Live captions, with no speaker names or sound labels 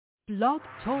Blog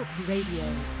Talk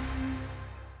Radio.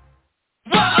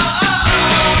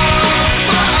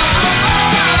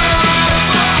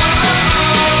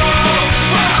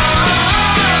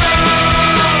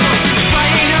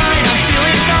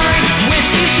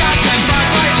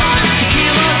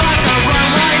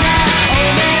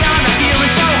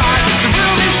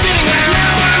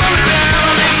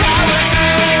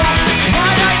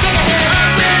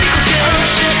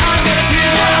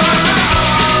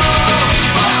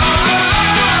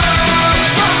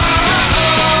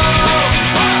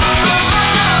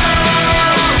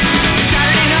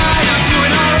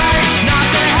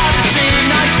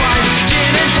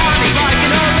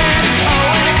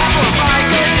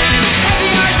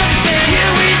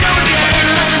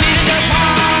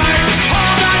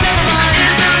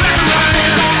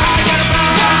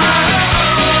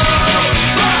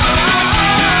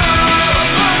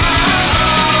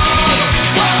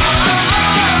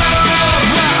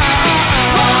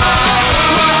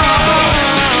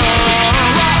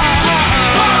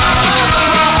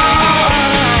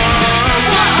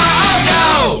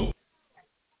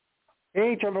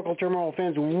 Hey, Turnbuckle Turmoil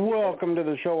fans, welcome to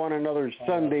the show on another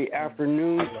Sunday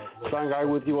afternoon. Son Guy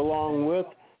with you, along with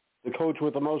the coach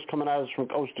with the most coming at us from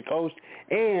coast to coast,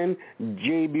 and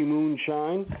JB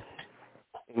Moonshine.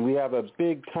 And we have a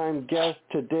big-time guest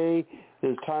today.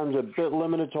 His time's a bit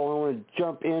limited, so I want to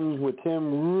jump in with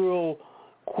him real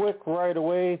quick right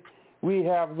away. We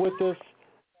have with us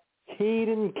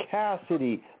Caden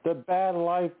Cassidy, the Bad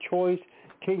Life Choice.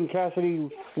 Caden Cassidy,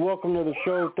 welcome to the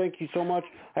show. Thank you so much.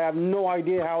 I have no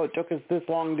idea how it took us this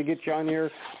long to get you on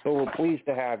here, but we're pleased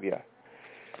to have you.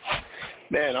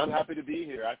 Man, I'm happy to be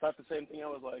here. I thought the same thing. I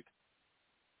was like,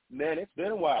 man, it's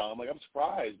been a while. I'm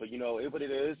surprised, but what it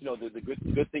is,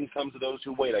 the good things come to those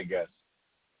who wait, I guess.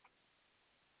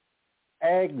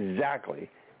 Exactly.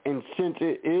 And since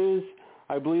it is,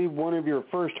 I believe, one of your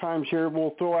first times here,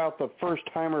 we'll throw out the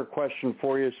first-timer question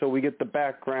for you so we get the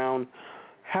background.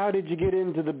 How did you get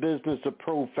into the business of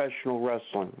professional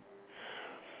wrestling?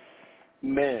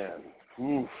 Man,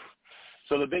 oof.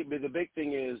 So the big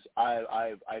thing is I've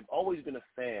always been a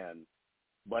fan,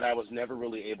 but I was never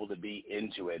really able to be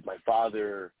into it. My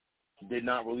father did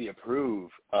not really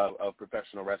approve of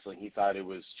professional wrestling. He thought it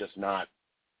was just not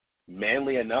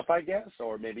manly enough, I guess,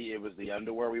 or maybe it was the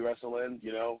underwear we wrestle in,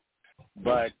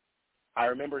 But I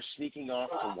remember sneaking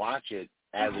off to watch it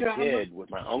as a kid with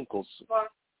my uncles.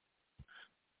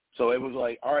 So it was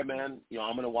like, all right, man,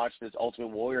 I'm going to watch this Ultimate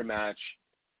Warrior match.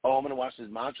 Oh, I'm going to watch this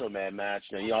Macho Man match.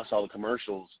 Y'all saw the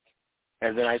commercials.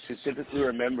 And then I specifically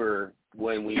remember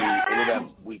when we ended up,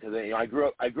 because I grew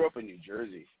up in New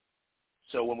Jersey.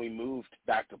 So when we moved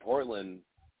back to Portland,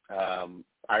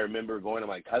 I remember going to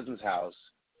my cousin's house,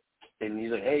 and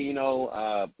he's like, hey,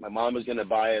 my mom is going to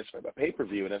buy us a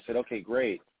pay-per-view. And I said, okay,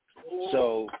 great.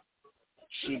 So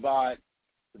she bought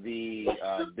the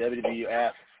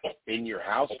WWF In Your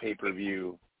House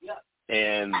pay-per-view,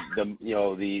 and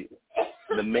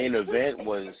the main event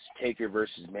was Taker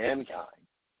versus Mankind.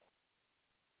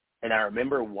 And I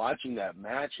remember watching that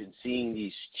match and seeing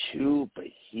these two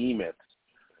behemoths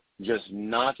just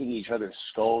knocking each other's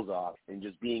skulls off and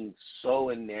just being so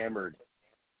enamored.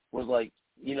 Was like,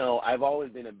 I've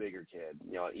always been a bigger kid.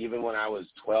 Even when I was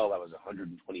 12, I was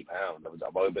 120 pounds.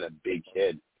 I've always been a big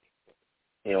kid.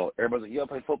 Everybody's like, you got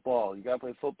to play football. You got to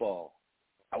play football.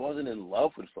 I wasn't in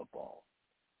love with football,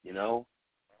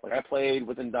 Like, I played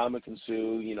with Ndamukong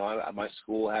Suh. My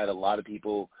school had a lot of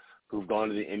people who've gone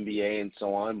to the NBA and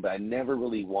so on, but I never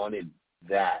really wanted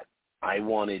that. I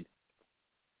wanted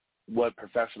what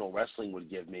professional wrestling would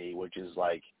give me, which is,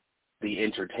 like, the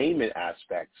entertainment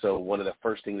aspect. So one of the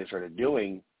first things I started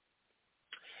doing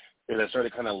is I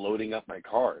started kind of loading up my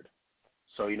card.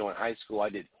 So, in high school, I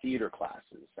did theater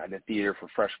classes. I did theater for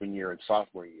freshman year and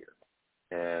sophomore year.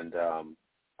 And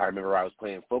I remember I was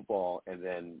playing football, and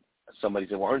then somebody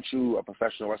said, well, aren't you a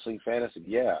professional wrestling fan? I said,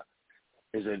 yeah.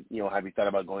 Is it, have you thought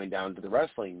about going down to the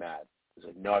wrestling mat? I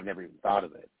said, no, I've never even thought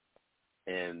of it.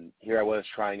 And here I was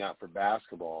trying out for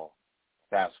basketball.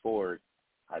 Fast forward,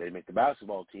 I didn't make the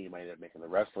basketball team. I ended up making the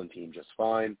wrestling team just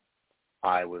fine.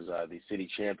 I was the city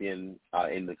champion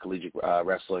in the collegiate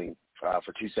wrestling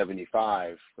for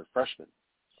 275 for freshmen.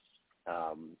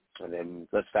 And then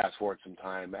let's fast forward some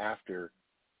time after,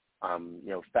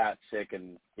 fat, sick,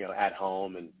 and, at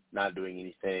home and not doing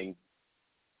anything.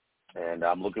 And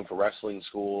I'm looking for wrestling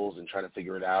schools and trying to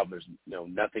figure it out. There's,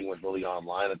 nothing was really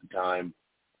online at the time.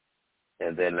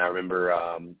 And then I remember,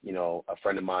 a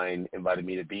friend of mine invited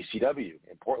me to BCW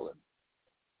in Portland.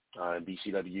 And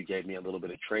BCW gave me a little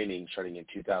bit of training starting in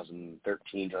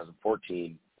 2013,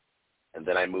 2014. And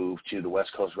then I moved to the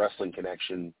West Coast Wrestling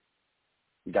Connection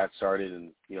got started,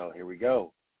 and, here we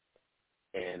go.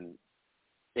 And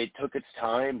it took its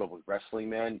time, but with wrestling,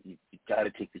 man, you got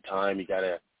to take the time. You got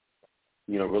to,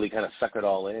 really kind of suck it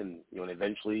all in, and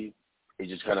eventually it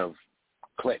just kind of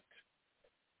clicked,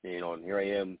 and here I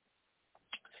am.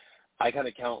 I kind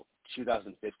of count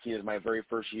 2015 as my very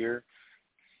first year.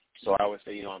 So I always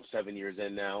say, I'm 7 years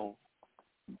in now,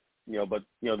 but,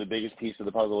 the biggest piece of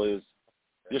the puzzle is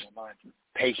just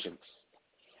patience,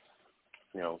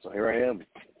 so here I am.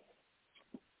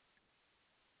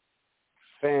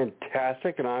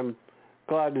 Fantastic, and I'm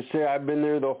glad to say I've been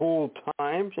there the whole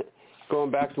time, going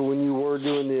back to when you were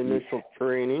doing the initial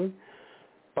training.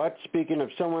 But speaking of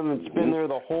someone that's been there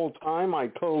the whole time, my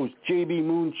co-host JB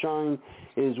Moonshine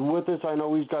is with us. I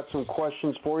know he's got some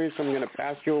questions for you, so I'm going to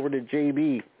pass you over to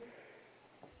JB.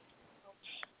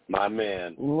 My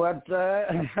man. What's up,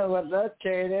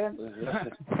 Caden?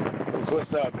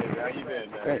 What's up, baby? How you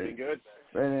been, man? You been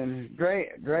good? Great.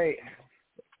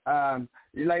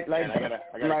 You like man, I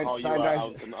gotta call you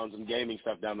on some gaming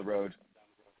stuff down the road.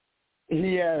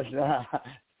 Yes,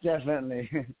 definitely.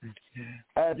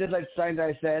 Just like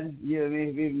Steindai said, you and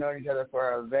me, we've known each other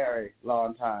for a very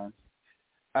long time.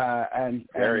 And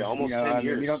almost 10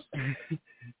 years.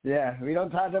 We don't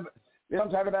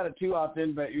talk about it too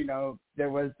often, but there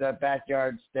was the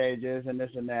backyard stages and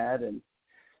this and that, and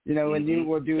when you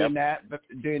were doing that,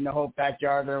 doing the whole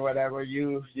backyard or whatever,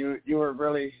 you were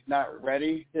really not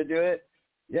ready to do it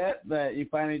yet, but you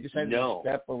finally decided to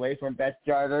step away from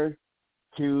backyarder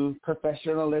to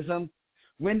professionalism.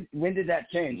 When did that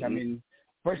change? Mm-hmm. I mean,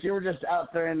 first you were just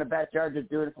out there in the backyard just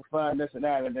doing it for fun, this and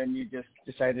that, and then you just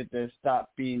decided to stop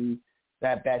being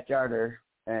that backyarder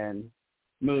and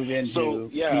move into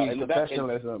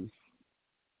professionalism.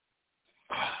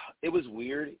 It was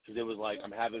weird because it was like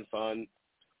I'm having fun.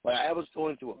 Like I was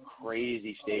going through a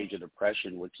crazy stage of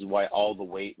depression, which is why all the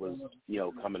weight was,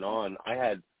 coming on.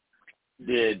 I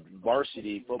did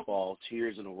varsity football 2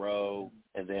 years in a row,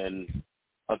 and then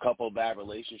a couple of bad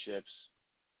relationships,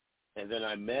 and then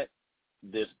I met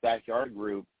this backyard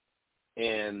group,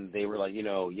 and they were like,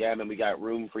 yeah, man, we got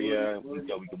room for you.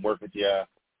 We can work with you,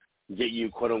 get you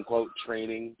quote unquote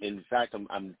training. In fact,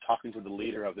 I'm talking to the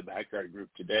leader of the backyard group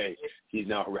today. He's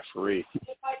now a referee.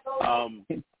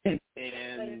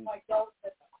 And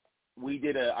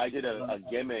I did a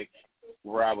gimmick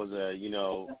where I was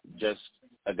just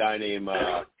a guy named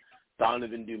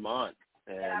Donovan Dumont,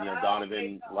 and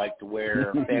Donovan liked to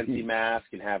wear a fancy mask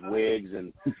and have wigs,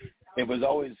 and it was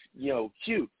always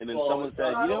cute. And then someone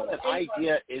said, that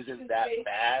idea isn't that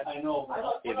bad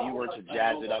if you were to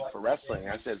jazz it up for wrestling.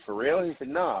 I said, for real? He said,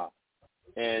 nah.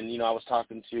 And I was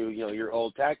talking to your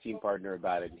old tag team partner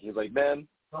about it, and he was like, Ben,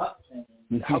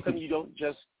 how come you don't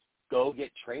just go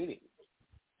get training?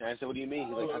 And I said, what do you mean?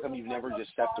 He's like, how come you've never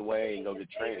just stepped away and go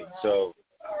get training? So,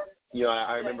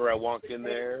 I remember I walked in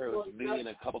there. It was me and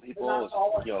a couple people. It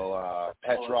was,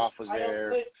 Petrov was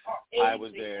there. I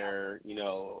was there.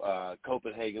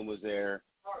 Copenhagen was there.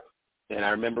 And I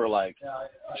remember,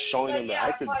 showing them that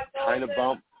I could kind of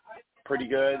bump pretty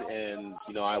good. And,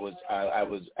 I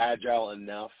was agile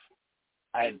enough.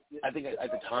 I think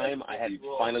at the time I had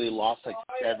finally lost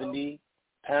 70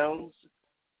 pounds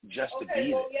just to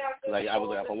beat it. I was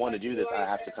like, if I want to do this, I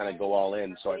have to kind of go all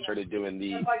in. So I started doing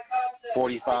the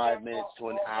 45 minutes to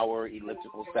an hour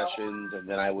elliptical sessions, and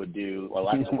then I would do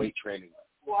lots of weight training.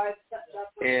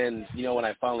 And, when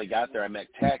I finally got there, I met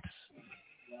Tex,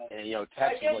 and,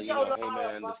 Tex was like, hey,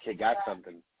 man, this kid got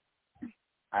something.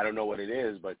 I don't know what it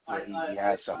is, but he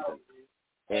has something.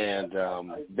 And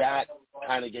that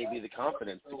kind of gave me the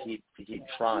confidence to keep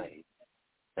trying.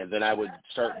 And then I would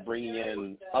start bringing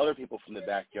in other people from the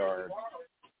backyard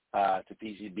to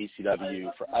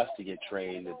BCW for us to get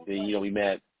trained. We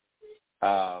met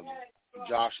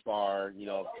Josh Barr,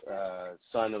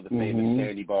 son of the famous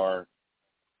Sandy Barr,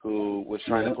 who was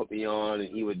trying to put me on,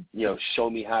 and he would, show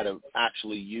me how to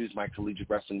actually use my collegiate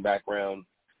wrestling background,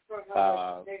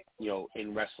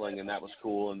 in wrestling, and that was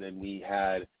cool. And then we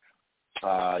had,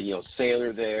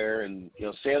 Sailor there, and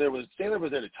Sailor was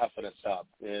there to toughen us up,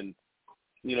 and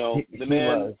the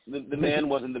man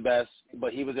wasn't the best,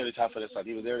 but he was there to toughen us up.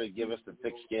 He was there to give us the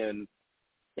thick skin,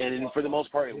 and for the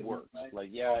most part, it worked.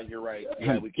 Yeah, you're right.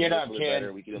 Yeah, we can do a little bit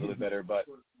better. We can do a little bit better, but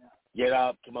get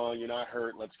up, come on, you're not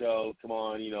hurt. Let's go, come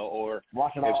on, or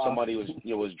if somebody was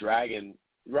was dragging,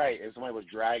 right? If somebody was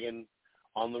dragging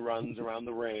on the runs around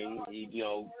the ring, he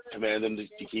command them to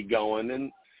keep going,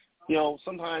 and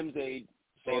sometimes they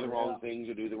say the wrong things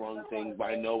or do the wrong things, but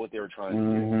I know what they were trying to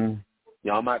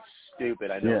do. I'm not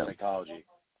stupid. I know psychology.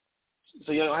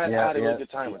 So, I had a really good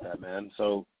time with that, man.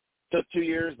 So, took 2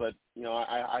 years, but,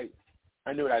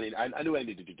 I knew what I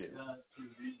needed to do.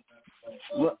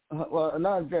 Well,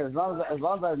 no, it's good. As long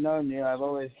as I've known you, I've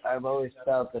always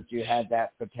felt that you had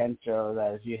that potential,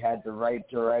 that if you had the right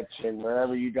direction,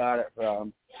 wherever you got it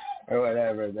from, or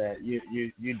whatever, that you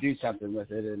do something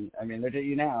with it. And I mean, look at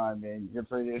you now. I mean, you're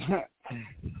pretty.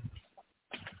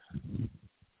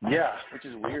 Yeah, which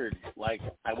is weird. Like,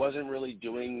 I wasn't really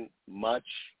doing much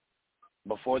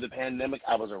before the pandemic.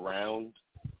 I was around,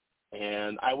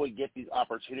 and I would get these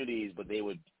opportunities, but they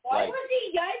would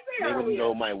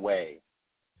go my way.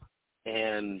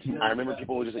 And I remember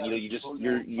people would just say, you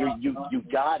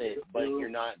got it, but you're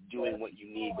not doing what you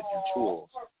need with your tools.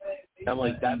 And I'm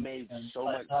like, that made so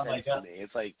much sense to me.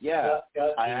 It's like, yeah,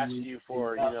 I asked you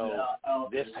for,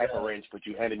 this type of wrench, but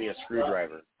you handed me a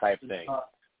screwdriver type thing.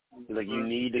 It's like, you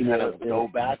need to kind of go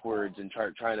backwards and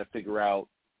trying to figure out,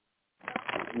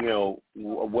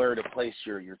 where to place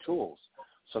your tools.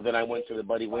 So then I went to the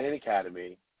Buddy Wayne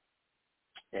Academy,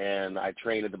 and I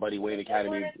trained at the Buddy Wayne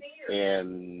Academy,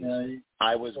 and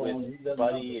I was with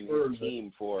Buddy and his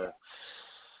team for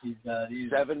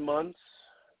 7 months.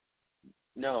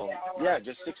 No,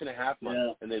 just 6.5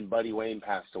 months, and then Buddy Wayne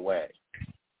passed away.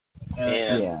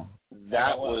 And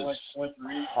that was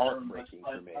heartbreaking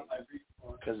for me,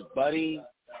 because Buddy,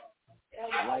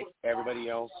 like everybody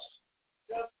else,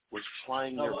 was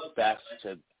trying their best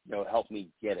to help me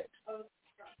get it.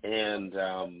 And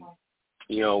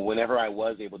whenever I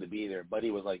was able to be there,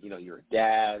 Buddy was like, you're a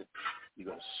dad, you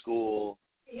go to school,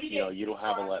 you don't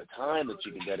have a lot of time that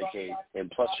you can dedicate,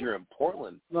 and plus you're in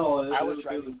Portland. I was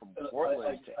driving from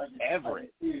Portland to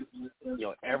Everett,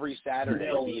 every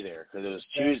Saturday to be there, because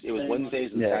it was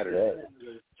Wednesdays and Saturdays.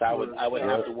 So I would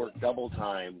have to work double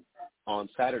time on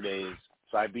Saturdays,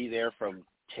 so I'd be there from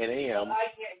 10 a.m.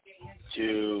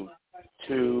 to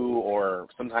 2 or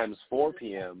sometimes 4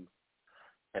 p.m.,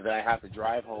 and then I have to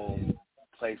drive home,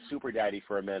 play Super Daddy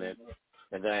for a minute,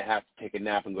 and then I have to take a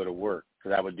nap and go to work,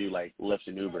 because I would do like Lyft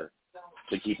and Uber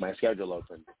to keep my schedule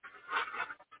open.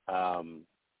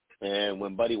 And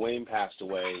when Buddy Wayne passed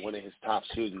away, one of his top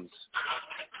students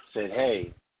said,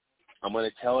 hey, I'm going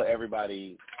to tell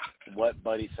everybody what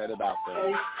Buddy said about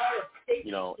them,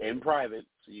 in private,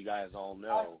 so you guys all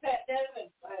know.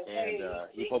 And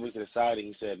he pulled me to the side and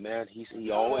he said, man,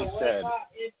 he always said,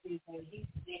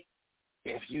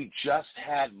 if you just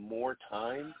had more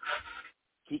time,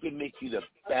 he could make you the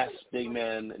best big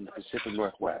man in the Pacific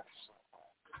Northwest.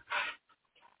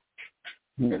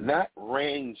 And that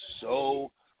rang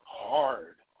so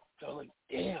hard. So I was like,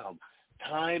 damn,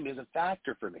 time is a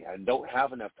factor for me. I don't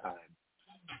have enough time.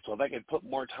 So if I could put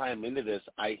more time into this,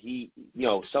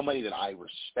 somebody that I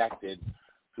respected,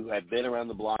 who had been around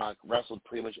the block, wrestled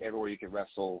pretty much everywhere you could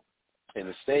wrestle in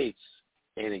the States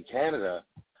and in Canada,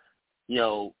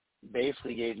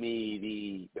 basically gave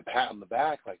me the pat on the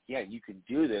back, like, yeah, you can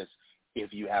do this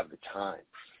if you have the time.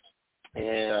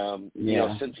 And,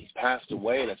 since he's passed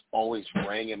away, that's always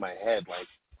rang in my head, like,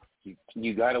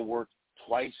 you got to work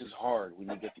twice as hard when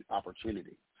you get the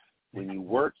opportunity. When you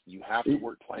work, you have to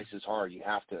work twice as hard. You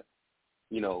have to,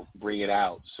 bring it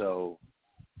out. So,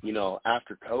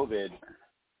 after COVID,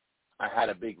 I had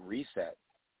a big reset.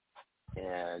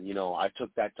 And, I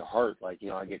took that to heart. Like,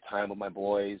 I get time with my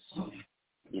boys.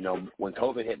 When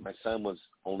COVID hit, my son was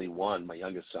only 1, my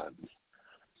youngest son.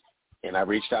 And I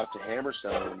reached out to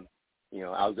Hammerstone,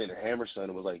 Alexander Hammerstone,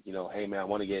 and was like, hey, man, I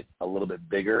want to get a little bit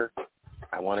bigger.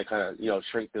 I want to kind of,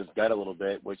 shrink this gut a little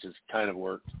bit, which has kind of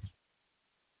worked.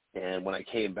 And when I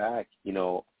came back,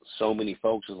 so many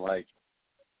folks was like,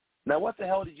 now what the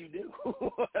hell did you do?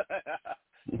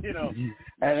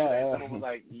 Someone was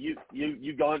like, you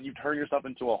turned yourself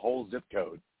into a whole zip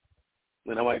code.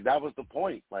 And I'm like, that was the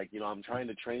point. Like, I'm trying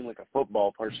to train like a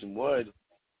football person would.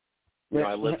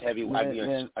 I lift heavy.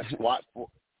 I squat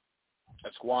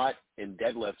and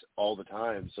deadlift all the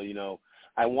time. So,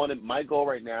 my goal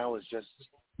right now is just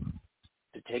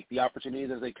to take the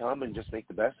opportunities as they come and just make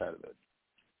the best out of it.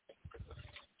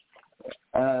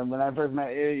 When I first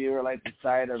met you, you were like the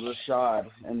size of Rashad,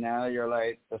 and now you're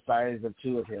like the size of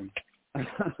 2 of him.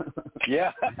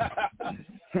 Yeah.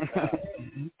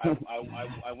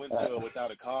 I went to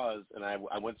Without a Cause, and I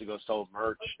went to go sell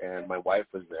merch, and my wife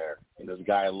was there. And this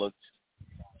guy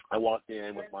I walked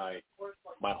in with my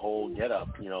whole getup,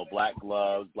 black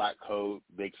gloves, black coat,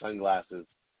 big sunglasses.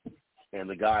 And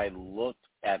the guy looked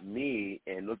at me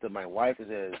and looked at my wife and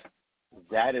said,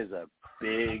 that is a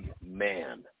big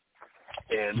man.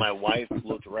 And my wife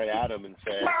looked right at him and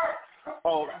said,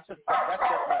 oh, that's just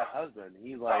my husband.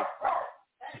 He's like,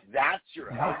 that's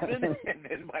your husband? And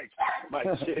then my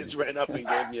kids ran up and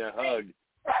gave me a hug.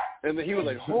 And then he was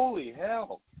like, holy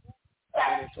hell.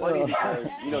 And it's funny because,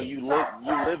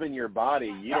 you live in your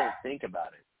body, you don't think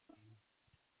about it.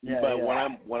 But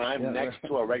when I'm next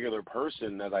to a regular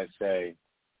person, as I say,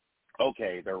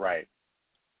 okay, they're right.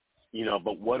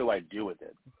 But what do I do with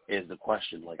it is the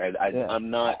question. Like I'm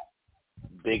not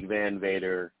Big Van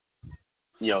Vader.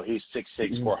 He's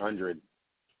 6'6", 400.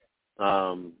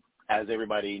 As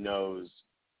everybody knows,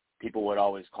 people would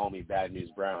always call me Bad News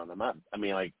Brown.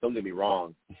 Don't get me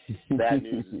wrong. Bad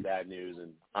news is bad news,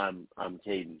 and I'm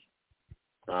Caden.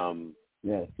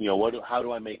 How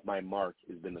do I make my mark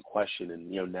has been the question. And,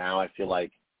 now I feel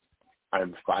like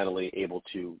I'm finally able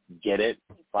to get it,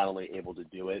 finally able to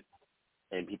do it.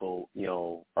 And people,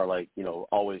 are like,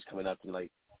 always coming up to me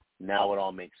like, now it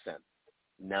all makes sense.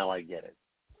 Now I get it.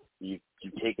 You've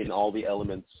taken all the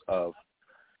elements of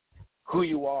who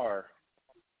you are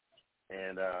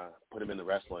and put them into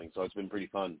wrestling. So it's been pretty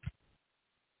fun.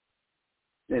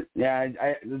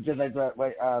 I just like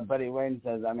what Buddy Wayne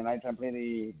says. I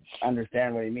completely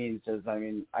understand what he means. Because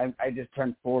I just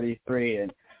turned 43,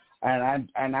 and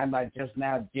I'm like just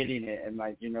now getting it, and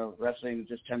wrestling is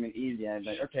just coming easy. And I'm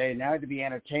like, okay, now to be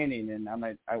entertaining, and I'm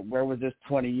like, where was this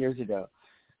 20 years ago?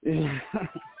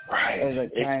 Right.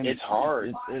 It's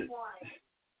hard.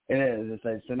 It is. It's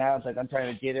like, so now it's like I'm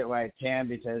trying to get it when I can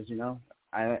because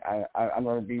I'm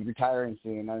going to be retiring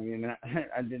soon.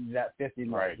 I did that 50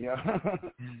 mark.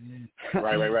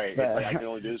 Right. Right. But, it's like I can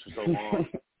only do this for so long.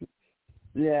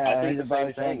 Yeah. I think the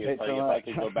same thing. It's like if I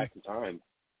could go back in time.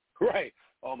 Right.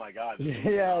 Oh my God.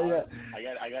 Yeah.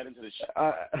 I got into the.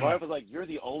 My wife was like, "You're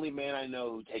the only man I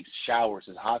know who takes showers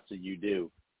as hot as you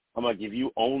do." I'm like, if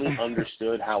you only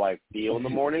understood how I feel in the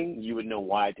morning, you would know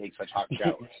why I take such hot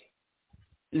showers.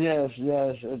 Yes.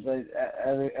 It's like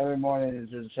every morning is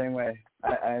the same way.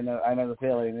 I know the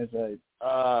feeling. It's like,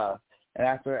 and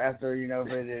after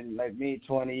been like me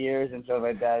 20 years and stuff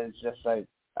like that, it's just like,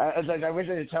 I wish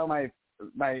I could tell my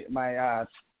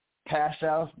past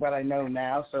self what I know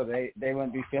now, so they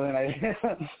wouldn't be feeling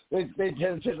like they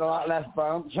just a lot less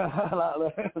bumps, a lot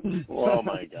less. Oh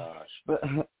my gosh.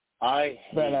 I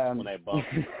hate when I bump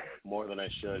more than I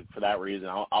should for that reason.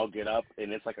 I'll get up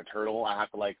and it's like a turtle. I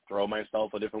have to like throw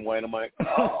myself a different way, and I'm like,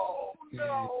 oh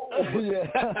no.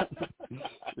 Yeah.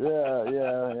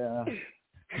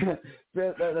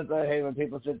 That's what I hate when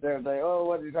people sit there and say, oh,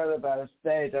 what are you talking about? It's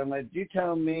stage. I'm like, you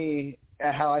tell me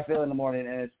how I feel in the morning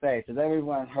and it's fake, because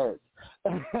everyone hurts.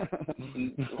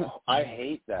 I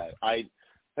hate that.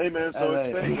 Hey man, so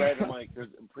it's fake, right? I'm like,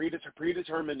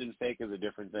 predetermined and fake is a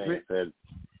different thing.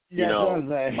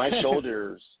 My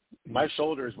shoulders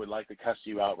would like to cuss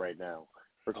you out right now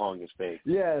for calling it fake.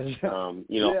 Yes. And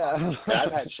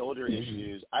I've had shoulder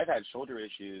issues.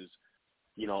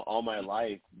 All my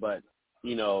life, but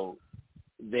it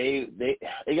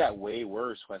got way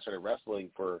worse when I started wrestling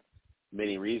for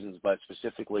many reasons, but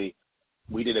specifically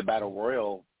we did a battle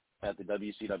royal at the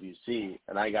WCWC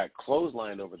and I got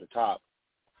clotheslined over the top.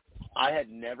 I had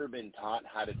never been taught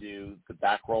how to do the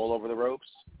back roll over the ropes.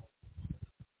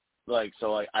 I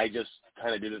just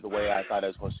kind of did it the way I thought it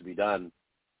was supposed to be done.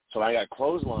 So I got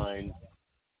clotheslined,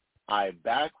 I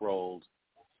back rolled,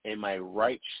 and my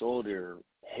right shoulder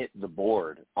hit the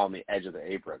board on the edge of the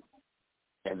apron.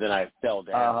 And then I fell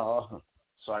down. Oh.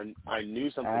 So I knew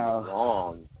something was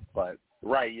wrong, but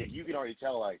right, you can already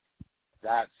tell like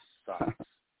that sucks.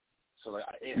 So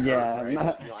it hurt,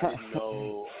 right?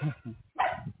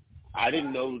 I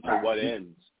didn't know to what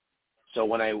ends. So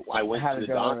when I went to the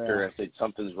doctor, I said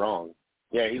something's wrong.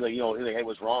 Yeah, he's like, hey,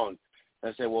 what's wrong?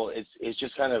 And I said, well, it's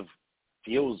just kind of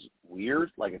feels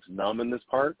weird, like it's numb in this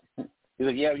part. He's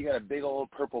like, yeah, you got a big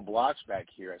old purple blotch back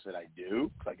here. I said, I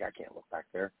do. Like I can't look back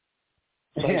there.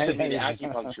 So he sent me to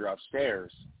acupuncture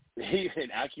upstairs.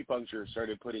 Acupuncture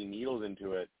started putting needles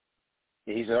into it.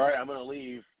 And he said, all right, I'm going to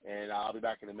leave, and I'll be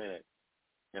back in a minute.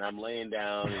 And I'm laying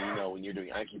down, and, when you're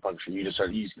doing acupuncture, you just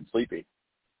get sleepy.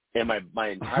 And my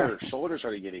entire shoulder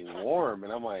started getting warm,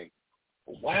 and I'm like,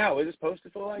 wow, is it supposed to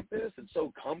feel like this? It's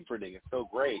so comforting. It's so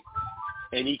great.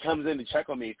 And he comes in to check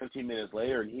on me 15 minutes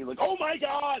later, and he's like, oh, my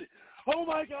God. And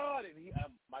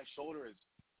my shoulder is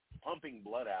pumping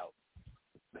blood out.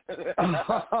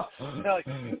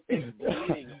 It's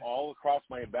bleeding all across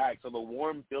my back. So the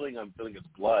warm feeling I'm feeling is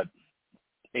blood.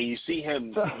 And you see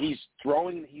him, he's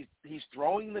throwing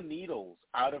the needles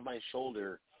out of my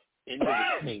shoulder into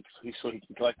the sink so he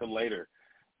can collect them later.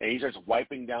 And he starts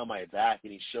wiping down my back,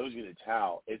 and he shows me the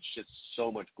towel. It's just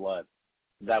so much blood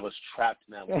that was trapped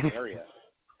in that one area.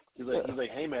 He's like,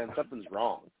 hey, man, something's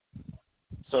wrong.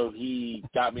 So he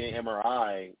got me an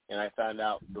MRI, and I found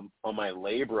out on my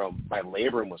labrum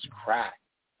was cracked.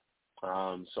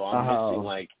 So I'm missing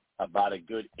like about a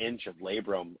good inch of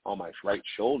labrum on my right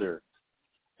shoulder.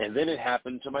 And then it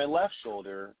happened to my left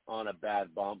shoulder on a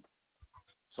bad bump.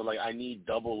 So, like, I need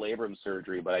double labrum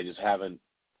surgery, but I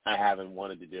haven't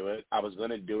wanted to do it. I was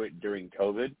going to do it during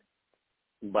COVID,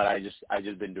 but I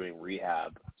just been doing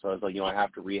rehab. So I was like, I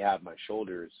have to rehab my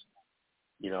shoulders,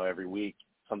 every week.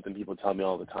 Something people tell me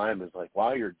all the time is like,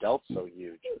 why are your delts so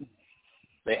huge?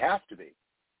 They have to be.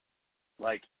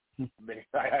 Like,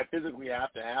 I physically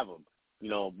have to have them.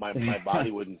 My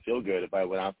body wouldn't feel good if I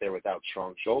went out there without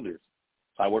strong shoulders.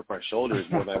 So I work my shoulders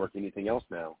more than I work anything else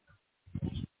now.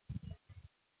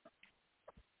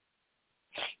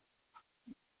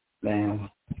 Man,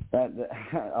 that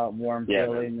warm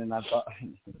feeling, man. and I thought.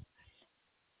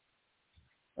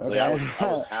 Okay. Like I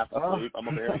was half asleep. I'm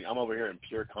over here in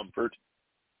pure comfort.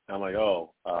 I'm like,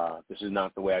 this is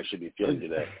not the way I should be feeling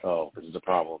today. Oh, this is a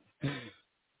problem.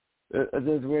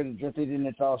 It's weird. Just eating,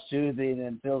 it's all soothing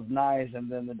and feels nice,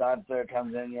 and then the doctor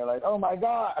comes in, and you're like, oh my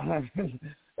god.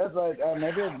 It's like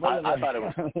maybe it's better. I thought it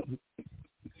was.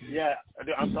 Yeah,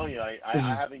 I'm telling you, I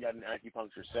haven't gotten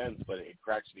acupuncture since, but it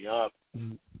cracks me up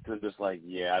because it's just like,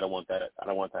 I don't want that. I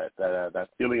don't want that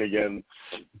feeling again.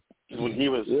 When he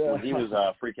was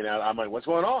freaking out, I'm like, what's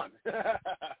going on?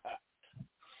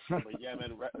 But yeah,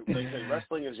 man, like I said,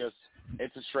 wrestling is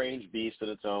it's a strange beast in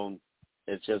its own.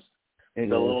 It's just the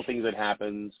little things that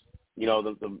happens,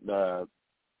 the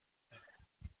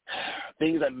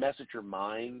things that mess with your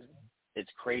mind. It's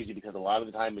crazy because a lot of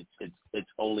the time it's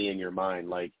only in your mind.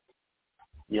 Like,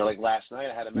 like last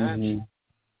night I had a match, and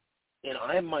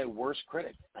I am my worst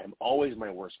critic. I'm always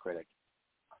my worst critic.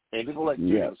 And people are like,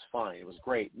 dude, it was fine. It was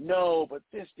great. No, but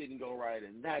this didn't go right,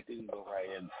 and that didn't go right.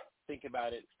 And think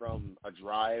about it from a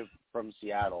drive from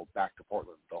Seattle back to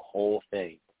Portland, the whole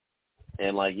thing.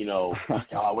 And like,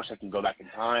 I wish I can go back in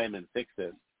time and fix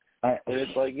this. And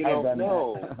it's like,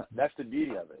 no, that's the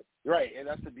beauty of it. Right, and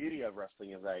that's the beauty of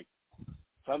wrestling is like,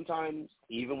 sometimes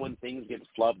even when things get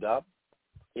flubbed up,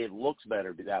 it looks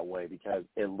better that way because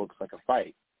it looks like a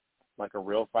fight, like a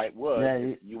real fight would.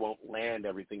 If you won't land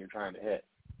everything you're trying to hit.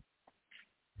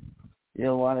 You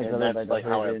don't want it to look like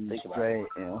how I think straight,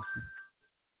 about it.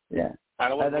 Yeah. I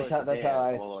don't want that's how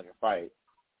I want like a fight.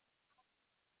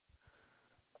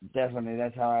 Definitely,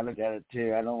 that's how I look at it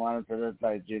too. I don't want it to look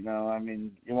like, you want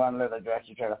to look like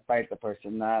actually try to fight the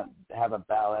person, not have a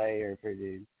ballet or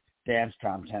pretty dance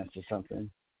contest or something.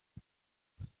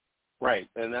 Right,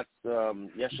 and that's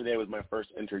yesterday was my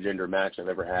first intergender match I've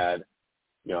ever had.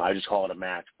 I just call it a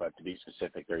match, but to be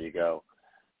specific, there you go.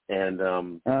 And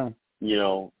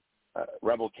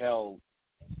Rebel Kell,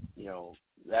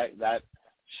 that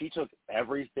she took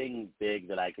everything big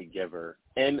that I could give her,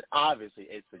 and obviously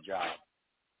it's the job.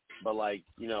 But I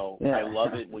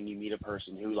love it when you meet a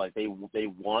person who like they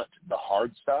want the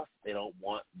hard stuff, they don't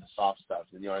want the soft stuff.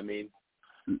 You know what I mean?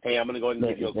 Hey, I'm gonna go ahead and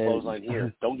give you a clothesline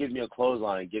here. Don't give me a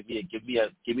clothesline. Give me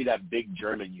that big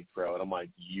German you throw. And I'm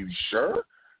like, you sure?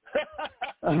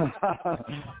 Yeah.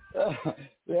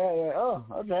 Oh,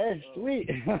 okay, sweet.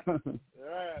 Yeah,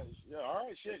 all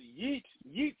right, shit. Yeet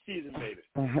season, baby.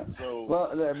 So well,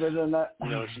 but then that,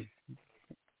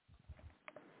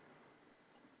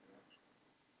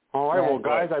 All right, well,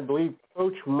 guys, I believe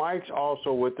Coach Mike's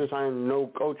also with us. I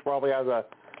know Coach probably has a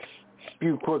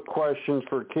few quick questions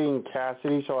for Caden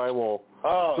Cassidy, so I will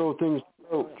throw things to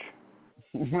Coach.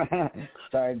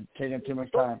 Sorry, taking too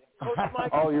much time. Coach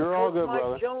Mike, you're all good, Mike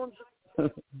brother. Jones,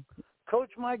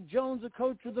 Coach Mike Jones, the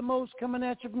coach with the most, coming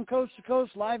at you from coast to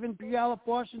coast, live in Puyallup,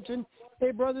 Washington.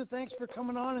 Hey, brother, thanks for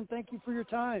coming on, and thank you for your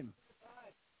time.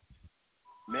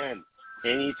 Man,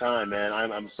 anytime, man.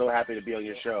 I'm so happy to be on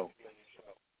your show.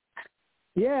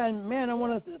 Yeah, and, man, I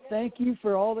want to thank you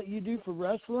for all that you do for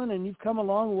wrestling, and you've come a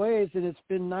long ways, and it's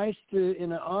been nice and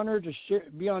an honor to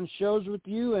be on shows with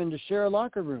you and to share a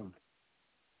locker room.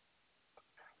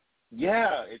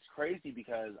 Yeah, it's crazy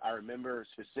because I remember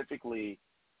specifically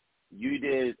you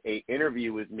did an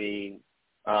interview with me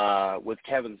with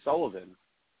Kevin Sullivan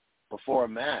before a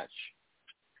match,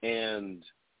 and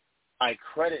I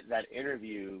credit that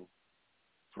interview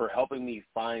for helping me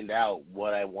find out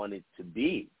what I wanted to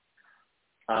be.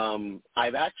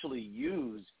 I've actually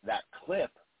used that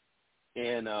clip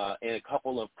in a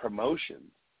couple of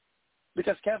promotions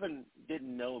because Kevin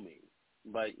didn't know me,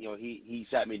 but he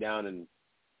sat me down and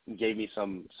gave me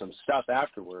some stuff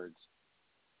afterwards.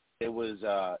 It was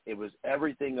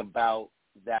everything about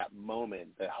that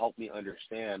moment that helped me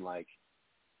understand like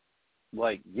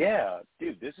yeah,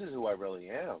 dude, this is who I really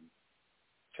am.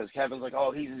 Because Kevin's like,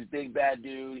 oh, he's this big bad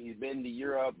dude. He's been to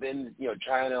Europe, been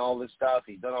China, all this stuff.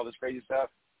 He's done all this crazy stuff.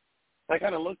 I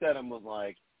kind of looked at him and was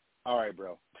like, all right,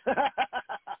 bro.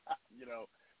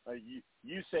 Like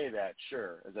you say that,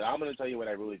 sure. I said, I'm going to tell you what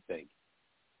I really think.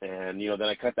 And, then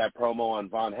I cut that promo on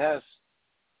Von Hess,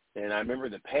 and I remember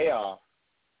the payoff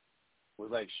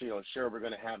was like, sure, we're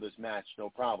going to have this match, no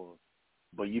problem,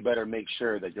 but you better make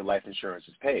sure that your life insurance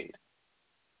is paid.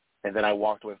 And then I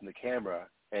walked away from the camera,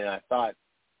 and I thought,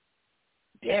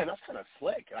 damn, that's kind of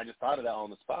slick. I just thought of that on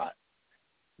the spot.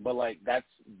 But, that's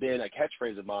been a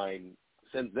catchphrase of mine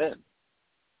since then.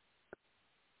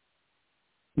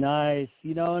 Nice.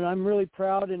 And I'm really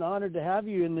proud and honored to have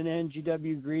you in the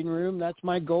NGW Green Room. That's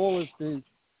my goal, is to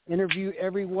interview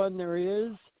everyone there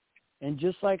is. And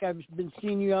just like I've been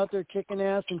seeing you out there kicking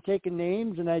ass and taking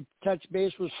names, and I touched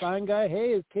base with Sign Guy,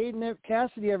 hey, has Caden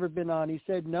Cassidy ever been on? He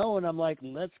said no, and I'm like,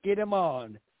 let's get him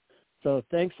on. So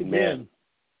thanks again. Man,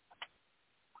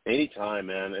 anytime,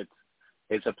 man.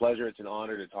 It's a pleasure. It's an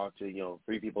honor to talk to,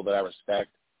 3 people that I respect.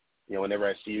 Whenever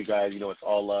I see you guys, it's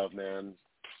all love, man.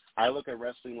 I look at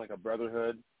wrestling like a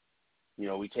brotherhood.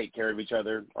 We take care of each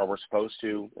other, or we're supposed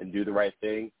to, and do the right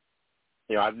thing.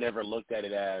 I've never looked at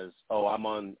it as, oh, I'm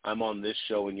on this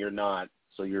show and you're not,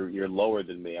 so you're lower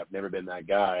than me. I've never been that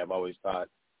guy. I've always thought,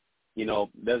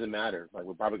 it doesn't matter.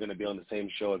 We're probably going to be on the same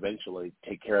show eventually.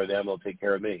 Take care of them, they'll take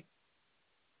care of me.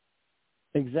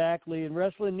 Exactly, and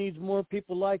wrestling needs more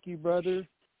people like you, brother.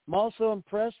 I'm also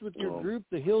impressed with your group,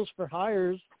 the Hills for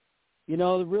Hires.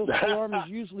 The real storm is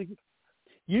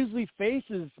usually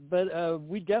faces, but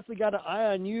we definitely got an eye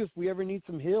on you if we ever need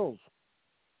some heels.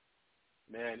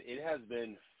 Man, it has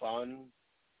been fun,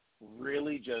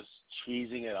 really just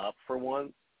cheesing it up for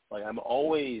once. I'm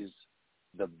always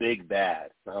the big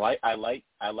bad. I like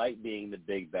being the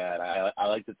big bad. I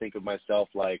like to think of myself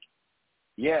like,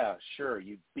 yeah, sure,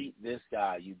 you beat this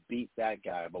guy, you beat that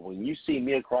guy, but when you see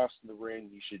me across the ring,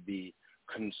 you should be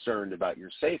concerned about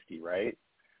your safety, right?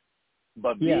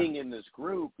 But being in this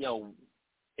group, we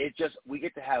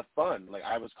get to have fun.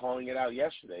 I was calling it out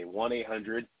yesterday,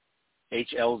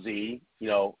 1-800-HLZ,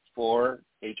 for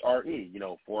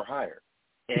HRE, for hire.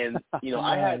 And,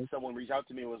 I had someone reach out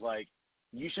to me and was like,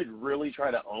 you should really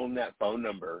try to own that phone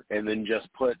number and then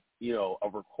just put, a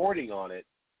recording on it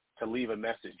to leave a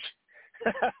message.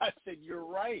 I said, you're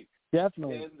right.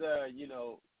 Definitely. And,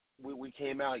 we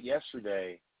came out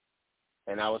yesterday,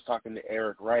 and I was talking to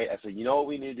Eric Wright. I said, you know what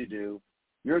we need to do?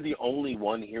 You're the only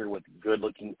one here with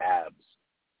good-looking abs.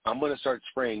 I'm going to start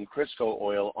spraying Crisco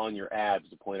oil on your abs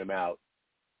to point them out.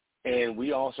 And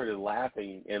we all started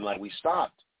laughing, and, we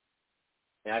stopped.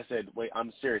 And I said, wait,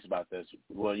 I'm serious about this.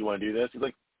 Well, you want to do this? He's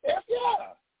like, heck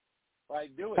yeah.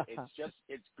 Do it.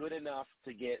 It's good enough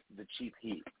to get the cheap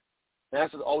heat. And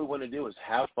that's all we want to do is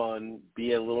have fun,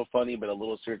 be a little funny, but a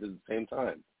little serious at the same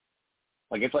time.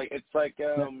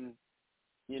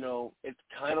 It's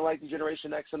kind of like the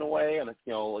Generation X in a way, and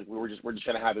we're just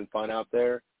kind of having fun out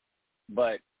there.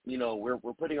 But we're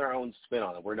putting our own spin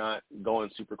on it. We're not going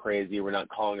super crazy. We're not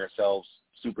calling ourselves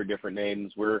super different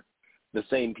names. We're the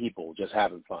same people, just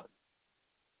having fun.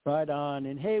 Right on.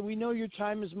 And hey, we know your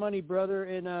time is money, brother.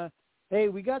 And hey,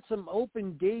 we got some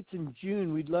open dates in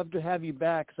June. We'd love to have you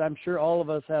back, because I'm sure all of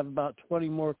us have about 20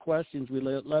 more questions we'd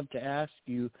love to ask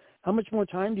you. How much more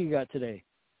time do you got today?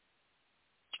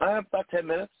 I have about 10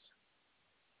 minutes.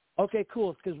 Okay,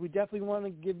 cool, because we definitely want to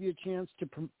give you a chance to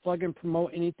plug and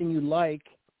promote anything you like.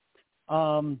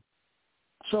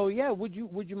 So, yeah, would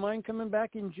you mind coming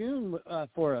back in June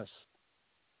for us?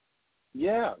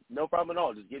 Yeah, no problem at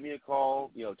all. Just give me a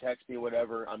call, text me,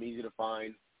 whatever. I'm easy to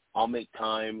find. I'll make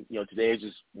time. Today is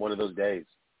just one of those days.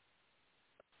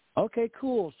 Okay,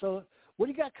 cool. So what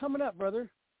do you got coming up, brother?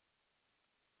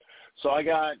 So I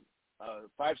got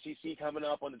 5cc coming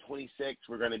up on the 26th.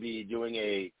 We're going to be doing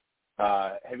a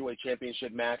heavyweight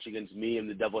championship match against me and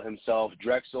the devil himself,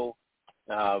 Drexel.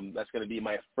 That's going to be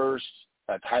my first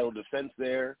title defense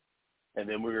there. And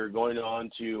then we're going on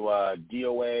to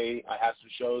DOA. I have some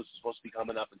shows supposed to be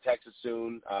coming up in Texas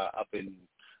soon, up in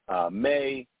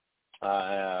May.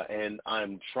 And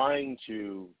I'm trying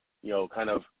to, kind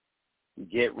of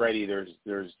get ready. There's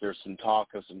some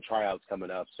talk of some tryouts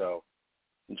coming up. So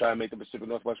I'm trying to make the Pacific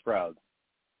Northwest proud.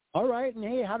 All right. And,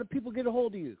 hey, how do people get a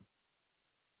hold of you?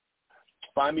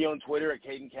 Find me on Twitter at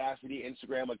Caden Cassidy,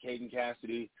 Instagram at Caden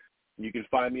Cassidy. You can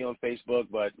find me on Facebook,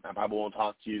 but I probably won't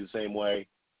talk to you the same way.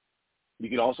 You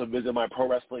can also visit my Pro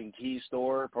Wrestling Tees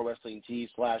store, Pro Wrestling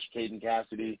Tees/Caden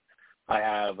Cassidy. I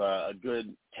have a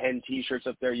good 10 T-shirts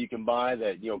up there you can buy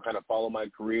that, kind of follow my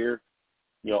career,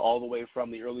 all the way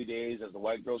from the early days as the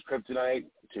White Girl's Kryptonite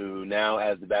to now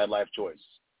as the Bad Life Choice.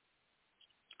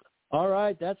 All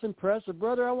right. That's impressive.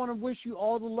 Brother, I want to wish you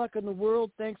all the luck in the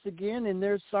world. Thanks again. And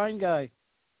there's Sign Guy.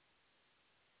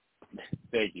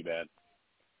 Thank you, man.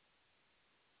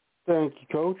 Thank you,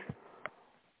 Coach.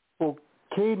 Well,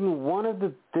 Caden, one of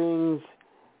the things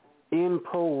in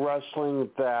pro wrestling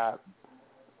that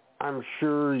I'm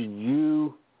sure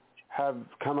you have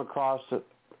come across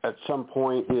at some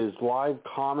point is live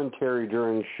commentary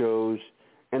during shows.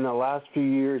 In the last few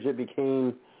years, it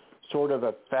became sort of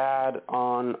a fad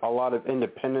on a lot of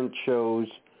independent shows.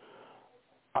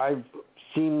 I've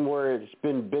seen where it's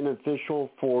been beneficial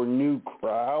for new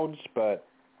crowds, but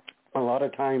a lot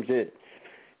of times it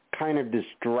kind of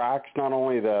distracts not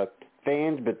only the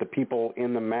fans but the people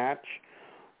in the match.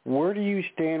 Where do you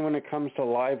stand when it comes to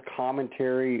live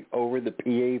commentary over the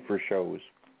PA for shows?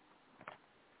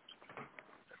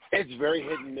 It's very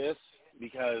hit and miss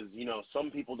because, some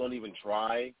people don't even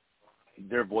try.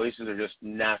 Their voices are just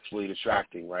naturally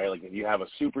distracting, right? Like if you have a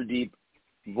super deep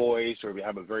voice or if you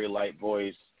have a very light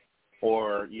voice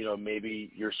or,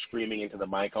 maybe you're screaming into the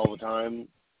mic all the time,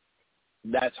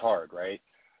 that's hard, right?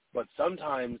 But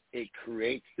sometimes it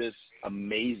creates this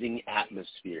amazing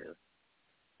atmosphere.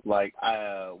 Like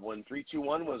when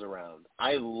 321 was around,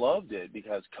 I loved it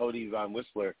because Cody Von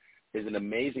Whistler is an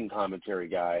amazing commentary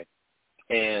guy.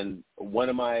 And one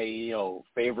of my,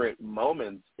 favorite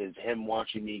moments is him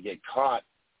watching me get caught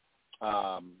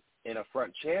in a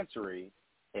front chancery.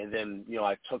 And then,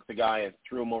 I took the guy and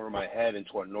threw him over my head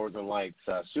into a Northern Lights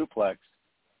suplex.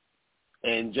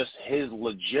 And just his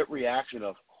legit reaction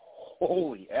of,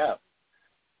 holy F,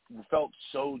 felt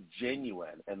so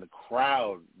genuine. And the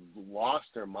crowd lost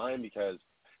their mind because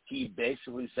he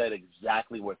basically said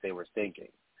exactly what they were thinking.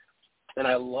 And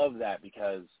I love that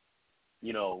because,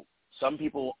 some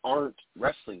people aren't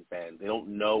wrestling fans. They don't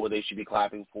know what they should be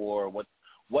clapping for,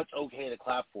 what's okay to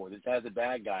clap for. This guy's a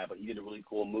bad guy, but he did a really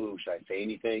cool move. Should I say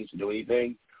anything? Should I do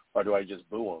anything? Or do I just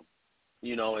boo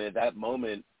him? And at that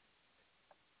moment,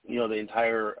 the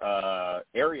entire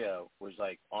area was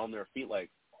like on their feet like,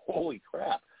 holy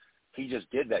crap. He just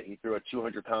did that. He threw a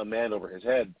 200-pound man over his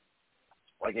head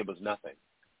like it was nothing.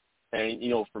 And,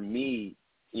 for me,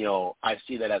 I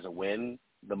see that as a win.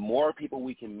 The more people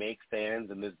we can make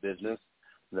fans in this business,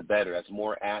 the better. That's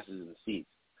more asses in seats.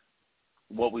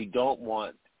 What we don't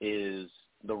want is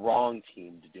the wrong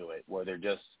team to do it, where they're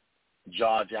just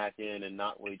jaw-jacking and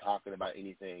not really talking about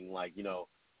anything. Like,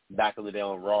 back in the day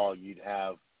on Raw, you'd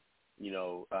have,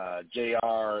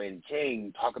 JR and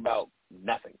King talk about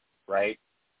nothing, right?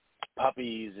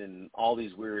 Puppies and all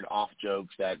these weird off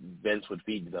jokes that Vince would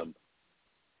feed to them.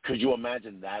 Could you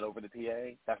imagine that over the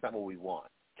PA? That's not what we want.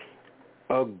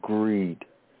 Agreed.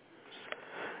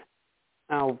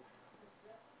 Now,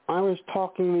 I was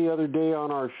talking the other day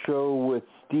on our show with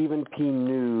Stephen P.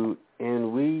 New,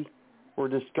 and we were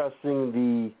discussing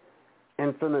the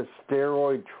infamous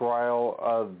steroid trial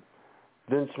of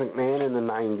Vince McMahon in the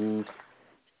 90s.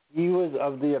 He was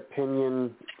of the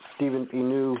opinion, Stephen P.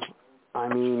 New,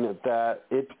 that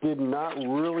it did not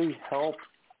really help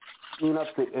clean up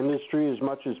the industry as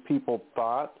much as people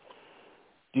thought.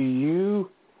 Do you,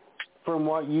 from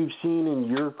what you've seen in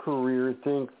your career,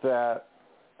 think that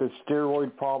the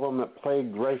steroid problem that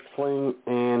plagued wrestling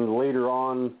and later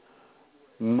on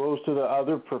most of the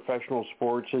other professional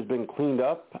sports has been cleaned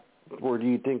up, or do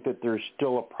you think that there's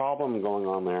still a problem going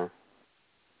on there?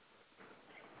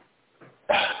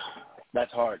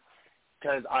 That's hard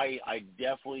because I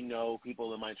definitely know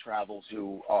people in my travels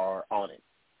who are on it,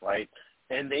 right?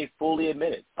 And they fully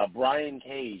admit it. Brian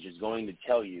Cage is going to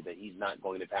tell you that he's not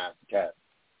going to pass the test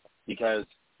because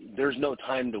there's no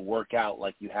time to work out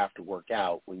like you have to work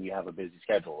out when you have a busy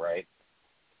schedule, right?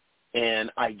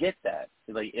 And I get that.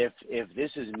 Like, if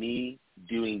this is me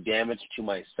doing damage to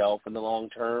myself in the long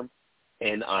term,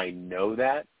 and I know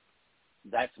that,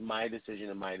 that's my decision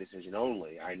and my decision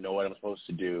only. I know what I'm supposed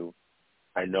to do.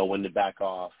 I know when to back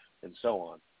off and so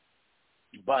on.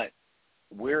 But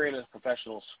we're in a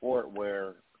professional sport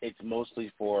where it's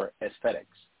mostly for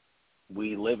aesthetics.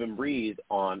 We live and breathe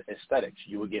on aesthetics.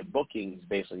 You would get bookings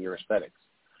based on your aesthetics.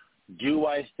 Do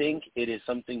I think it is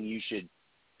something you should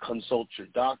consult your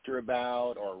doctor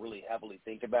about or really heavily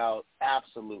think about?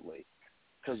 Absolutely.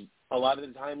 Because a lot of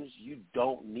the times you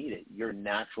don't need it. Your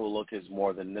natural look is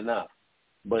more than enough.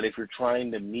 But if you're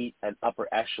trying to meet an upper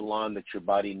echelon that your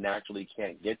body naturally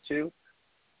can't get to,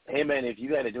 hey, man, if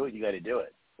you got to do it, you got to do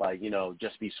it. Like,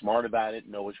 just be smart about it,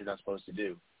 know what you're not supposed to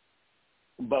do.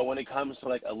 But when it comes to,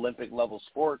 like, Olympic-level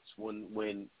sports,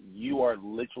 when you are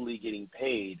literally getting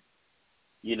paid,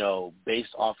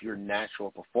 based off your natural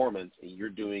performance and you're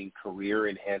doing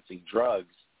career-enhancing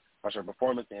drugs,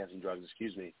 performance-enhancing drugs,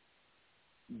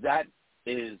 that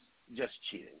is just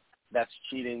cheating. That's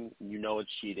cheating.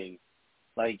 It's cheating.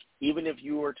 Like, even if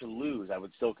you were to lose, I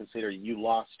would still consider you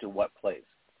lost to what place?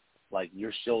 Like,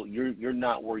 you're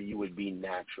not where you would be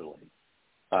naturally.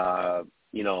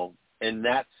 in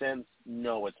that sense,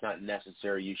 no, it's not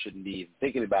necessary. You shouldn't be even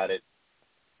thinking about it.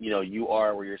 You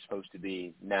are where you're supposed to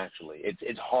be naturally.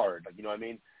 It's hard. Like, you know what I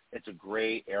mean? It's a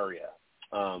gray area.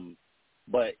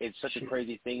 But it's such a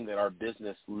crazy thing that our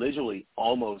business literally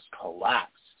almost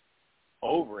collapsed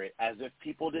over it as if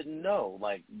people didn't know.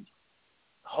 Like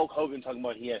Hulk Hogan talking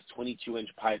about he has 22-inch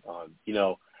pythons.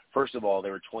 First of all,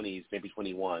 they were 20s, maybe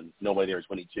 21s. Nobody there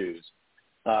were 22s.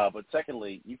 But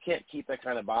secondly, you can't keep that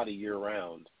kind of body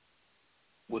year-round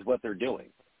with what they're doing.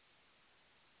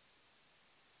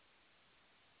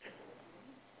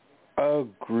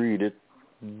 Agreed. It's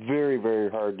very, very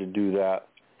hard to do that.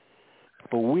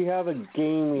 But we have a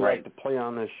game we like to play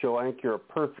on this show. I think you're a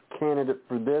perfect candidate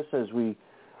for this as we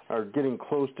are getting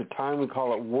close to time. We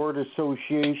call it Word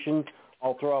Association.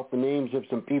 I'll throw out the names of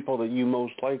some people that you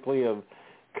most likely have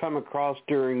come across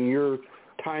during your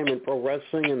time in pro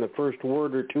wrestling, and the first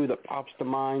word or two that pops to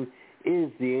mind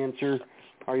is the answer.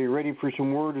 Are you ready for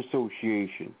some Word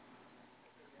Association?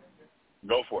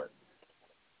 Go for it.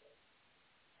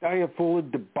 Diafola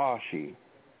Debashi.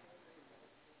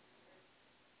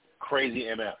 Crazy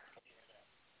MF.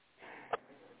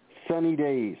 Sunny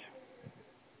Days.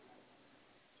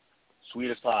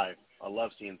 Sweet as pie. I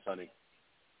love seeing Sunny.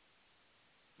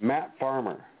 Matt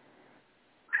Farmer.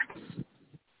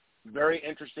 Very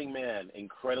interesting man.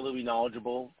 Incredibly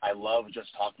knowledgeable. I love just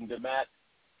talking to Matt.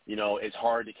 It's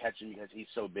hard to catch him because he's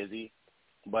so busy.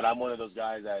 But I'm one of those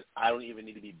guys that I don't even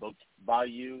need to be booked by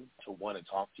you to want to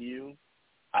talk to you.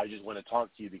 I just want to talk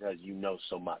to you because you know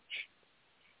so much.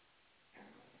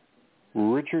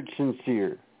 Richard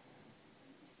Sincere.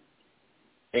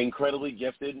 Incredibly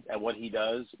gifted at what he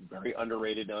does. Very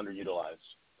underrated and underutilized.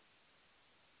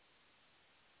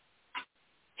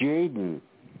 Caden.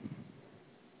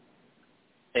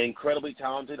 Incredibly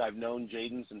talented. I've known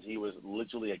Caden since he was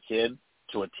literally a kid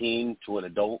to a teen to an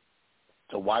adult.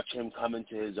 To watch him come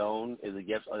into his own is a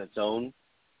gift on its own.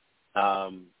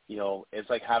 It's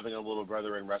like having a little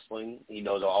brother in wrestling. He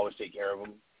knows I'll always take care of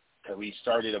him because we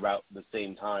started about the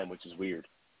same time, which is weird.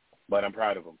 But I'm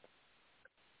proud of him.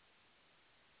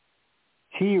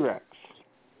 T-Rex.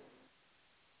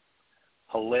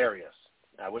 Hilarious.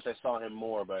 I wish I saw him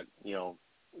more, but,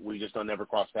 we just don't never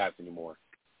cross paths anymore.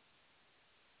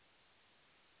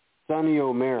 Sonny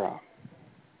O'Mara.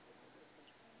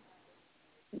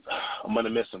 I'm going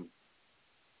to miss him.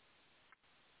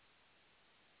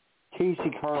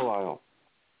 Casey Carlisle.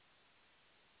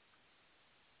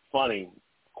 Funny.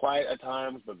 Quiet at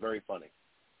times, but very funny.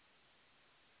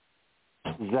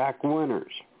 Zach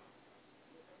Winters.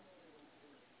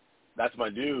 That's my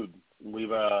dude.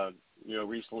 We've,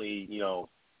 recently,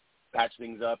 patched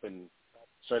things up and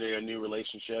started a new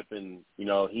relationship. And,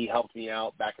 he helped me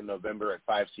out back in November at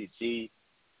 5cc.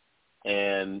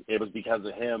 And it was because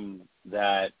of him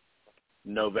that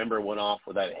November went off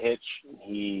without a hitch.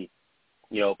 He,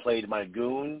 played my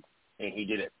goon, and he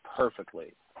did it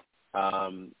perfectly.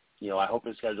 I hope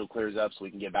his schedule clears up so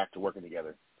we can get back to working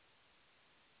together.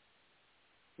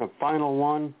 The final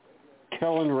one,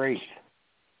 Kellen Race.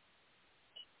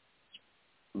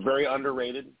 Very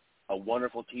underrated, a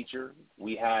wonderful teacher.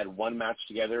 We had one match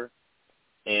together,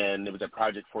 and it was at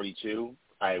Project 42.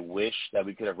 I wish that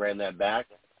we could have ran that back.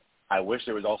 I wish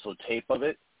there was also tape of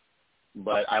it,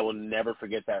 but I will never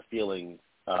forget that feeling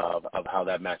of how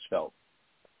that match felt.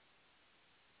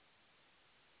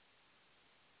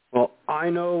 Well, I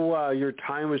know your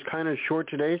time was kind of short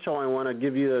today, so I want to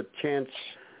give you a chance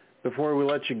before we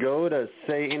let you go to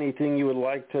say anything you would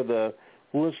like to the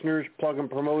listeners, plug and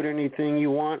promote anything you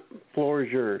want. Floor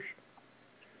is yours.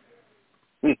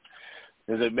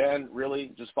 Man,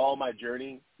 really, just follow my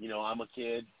journey. I'm a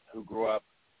kid who grew up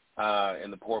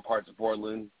in the poor parts of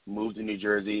Portland, moved to New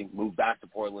Jersey, moved back to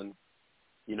Portland.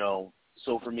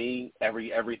 So for me,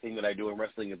 everything that I do in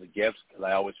wrestling is a gift because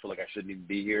I always feel like I shouldn't even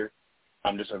be here.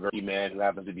 I'm just a very man who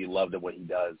happens to be loved at what he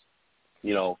does.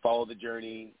 Follow the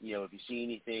journey. If you see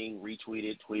anything, retweet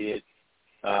it, tweet it.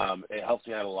 It helps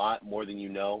me out a lot, more than you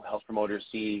know. Helps promoters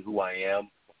see who I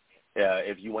am.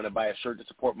 If you want to buy a shirt to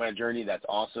support my journey, that's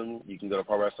awesome. You can go to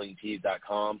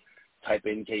ProWrestlingTees.com, type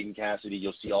in Caden Cassidy.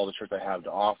 You'll see all the shirts I have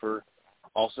to offer.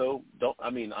 Also,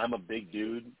 I'm a big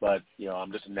dude, but,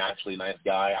 I'm just a naturally nice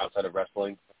guy outside of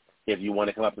wrestling. If you want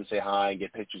to come up and say hi and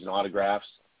get pictures and autographs,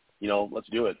 let's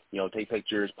do it. Take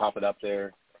pictures, pop it up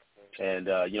there. And,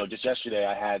 just yesterday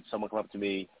I had someone come up to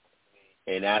me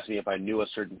and asked me if I knew a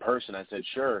certain person. I said,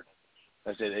 sure.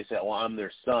 They said, well, I'm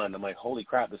their son. I'm like, holy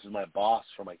crap, this is my boss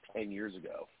from like 10 years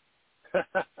ago.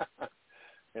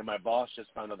 And my boss just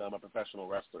found out that I'm a professional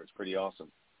wrestler. It's pretty awesome.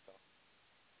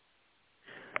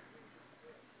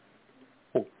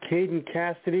 Well, Caden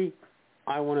Cassidy,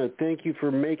 I want to thank you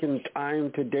for making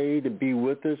time today to be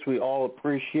with us. We all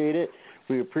appreciate it.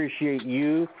 We appreciate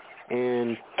you,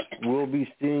 and we'll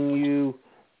be seeing you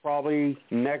probably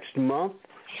next month.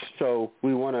 So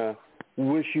we want to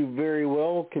wish you very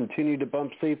well. Continue to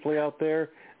bump safely out there,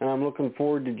 and I'm looking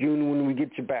forward to June when we get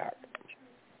you back.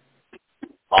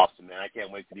 Awesome, man. I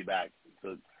can't wait to be back.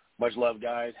 So much love,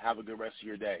 guys. Have a good rest of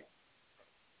your day.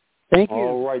 Thank you.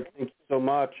 All right. Thank you so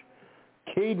much.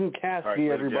 Caden Cassidy,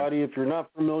 right, everybody. Jim. If you're not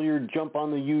familiar, jump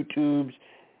on the YouTubes.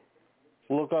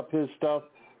 Look up his stuff.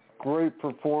 Great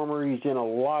performer. He's in a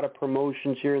lot of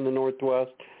promotions here in the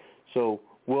Northwest. So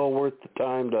well worth the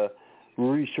time to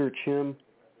research him.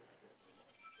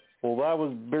 Well, that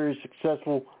was very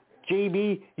successful.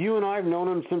 JB, you and I have known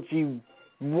him since he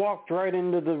walked right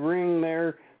into the ring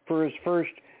there for his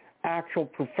first actual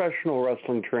professional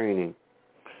wrestling training.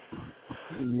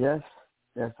 Yes,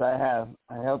 I have.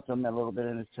 I helped him a little bit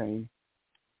in his training.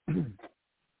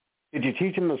 Did you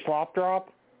teach him the slop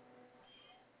drop?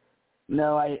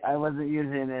 No, I wasn't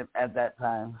using it at that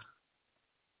time.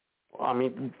 I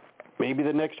mean, maybe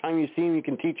the next time you see him, you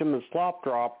can teach him the slop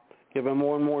drop. Give him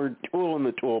one more tool in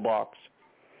the toolbox.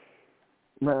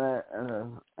 But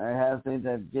I have things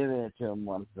I've given it to him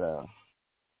once, though.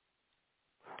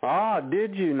 Ah,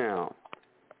 did you now?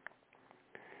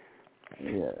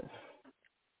 Yes.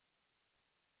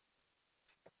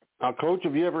 Now, Coach,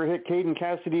 have you ever hit Caden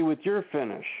Cassidy with your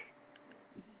finish?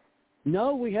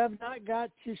 No, we have not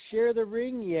got to share the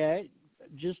ring yet.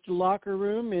 Just the locker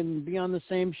room and be on the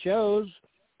same shows.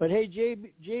 But hey,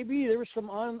 JB, there was some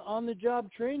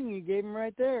on-the-job training you gave him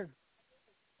right there.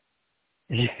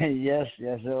 Yes,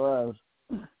 it was.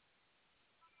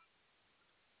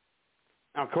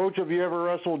 Now, Coach, have you ever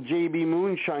wrestled JB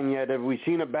Moonshine yet? Have we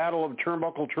seen a battle of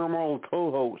Turnbuckle Turmoil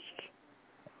co-hosts?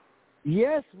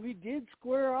 Yes, we did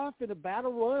square off in a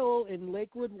battle royal in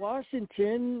Lakewood,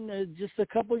 Washington, just a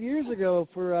couple years ago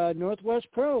for Northwest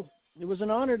Pro. It was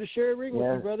an honor to share a ring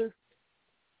with you, brother.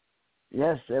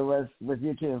 Yes, it was with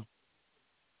you too.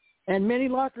 And many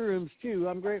locker rooms too.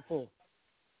 I'm grateful.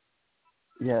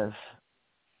 Yes.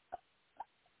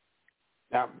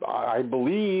 Now, I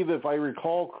believe, if I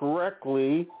recall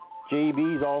correctly,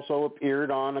 JB's also appeared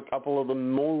on a couple of the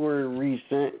more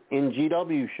recent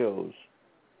NGW shows.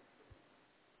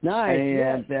 Nice. I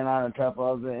have been on a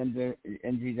couple of the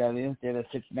NGW. Did a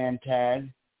 6-man tag,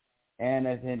 and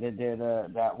I think they did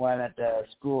that one at the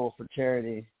school for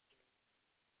charity.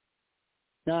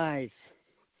 Nice.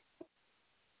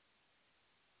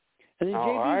 And then, Now,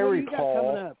 JB, I what do you got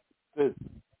coming up? That,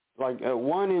 like at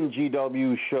one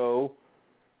NGW show,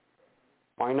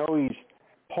 I know he's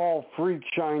Paul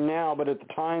Freakshine now, but at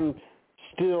the time,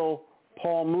 still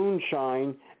Paul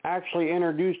Moonshine actually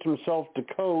introduced himself to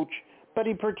Coach, but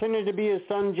he pretended to be his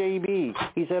son, JB.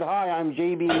 He said, "Hi, I'm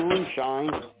JB Moonshine,"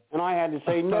 and I had to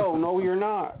say, no, you're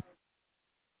not.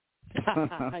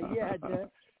 Yeah,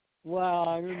 wow,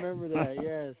 I remember that,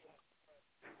 yes.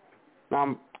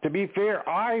 To be fair,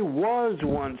 I was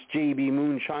once JB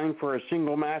Moonshine for a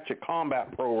single match at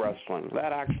Combat Pro Wrestling.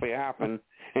 That actually happened.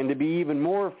 And to be even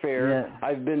more fair,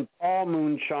 I've been Paul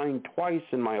Moonshine twice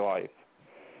in my life.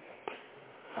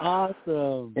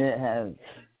 Awesome. It has.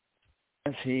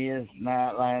 He is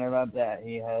not lying about that.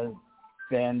 He has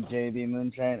been JB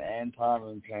Moonshine and Paul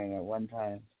Moonshine at one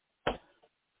time.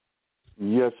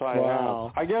 Yes, I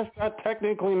have. I guess that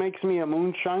technically makes me a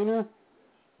moonshiner.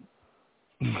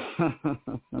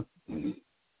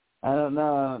 I don't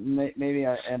know. Maybe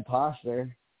an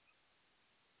imposter.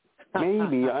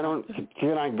 Maybe. I don't.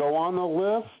 Can I go on the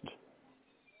list?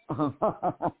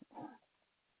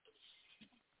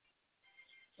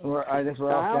 I guess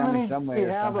we're all how family many somewhere. Do we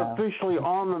have somehow. officially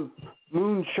on the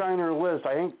moonshiner list?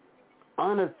 I think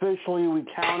unofficially we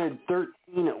counted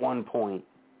 13 at one point.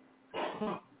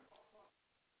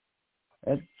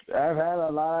 I've had a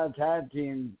lot of tag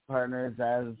team partners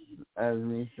as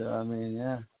me, so I mean,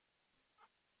 yeah.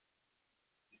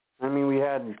 I mean, we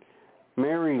had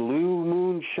Mary Lou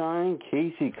Moonshine,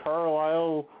 Casey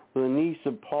Carlisle, the niece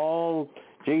of Paul,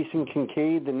 Jason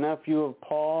Kincaid, the nephew of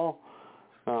Paul.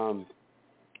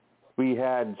 We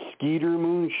had Skeeter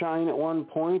Moonshine at one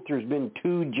point. There's been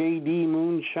 2 J.D.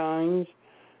 Moonshines,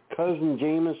 Cousin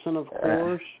Jameson, of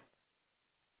course.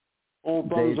 Old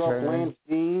Thumbs Up Lance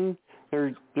Dean.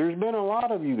 There's been a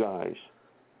lot of you guys.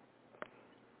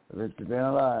 There's been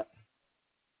a lot.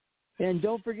 And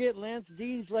don't forget, Lance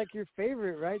Dean's like your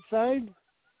favorite, right, Side?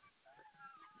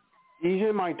 He's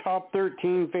in my top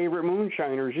 13 favorite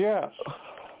moonshiners, yes.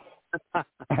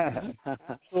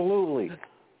 Absolutely.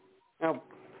 Now,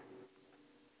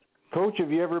 Coach,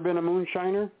 have you ever been a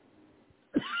moonshiner?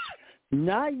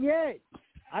 Not yet.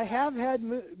 I have had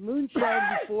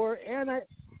moonshine before, and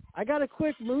I got a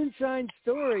quick moonshine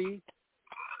story.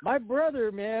 My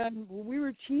brother, man, when we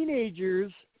were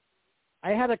teenagers,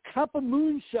 I had a cup of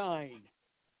moonshine,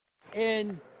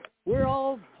 and we're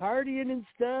all partying and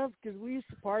stuff because we used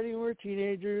to party when we were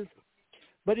teenagers.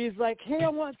 But he's like, "Hey, I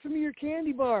want some of your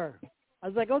candy bar." I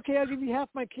was like, "Okay, I'll give you half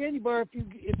my candy bar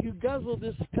if you guzzle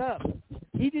this cup."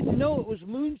 He didn't know it was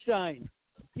moonshine.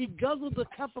 He guzzled the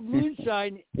cup of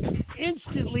moonshine,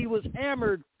 instantly was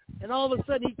hammered, and all of a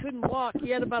sudden he couldn't walk. He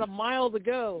had about a mile to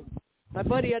go. My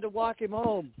buddy had to walk him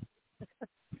home.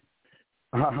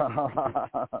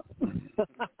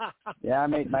 Yeah, I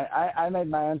made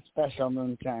my own special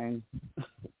moonshine.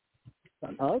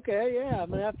 Okay, yeah, I'm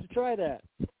gonna have to try that.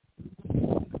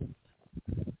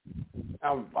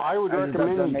 Now, I would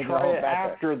recommend you try it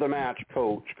after the match,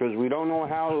 Coach, because we don't know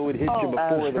how it would hit you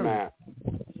before the match.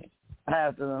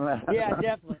 After the match. Yeah,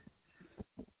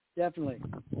 definitely.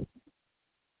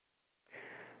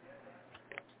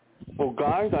 Well,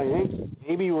 guys, I think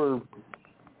maybe we're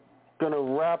going to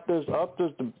wrap this up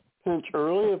just a pinch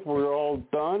early if we're all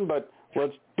done, but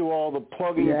let's do all the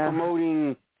plugging,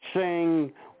 promoting,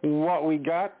 saying what we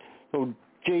got. So,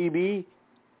 JB,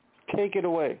 take it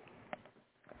away.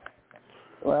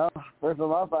 Well, first of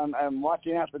all, I'm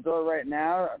walking out the door right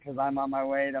now because I'm on my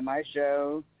way to my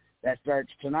show that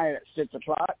starts tonight at 6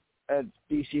 o'clock at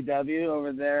BCW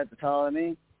over there at the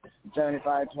Colony,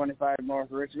 7525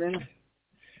 North Richmond.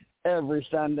 Every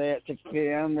Sunday at 6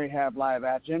 p.m. we have live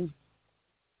action.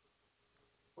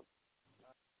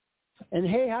 And,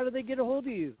 hey, how do they get a hold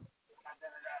of you? I'm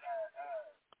doing it at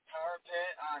Tower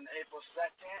Pit on April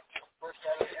 2nd, first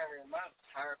Saturday every month,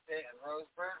 Tower Pit in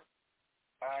Roseburg.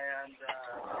 And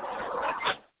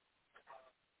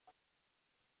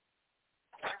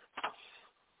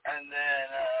then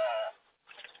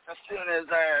as soon as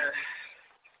our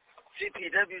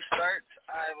CPW starts,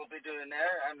 I will be doing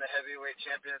there. I'm the heavyweight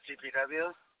champion of CPW.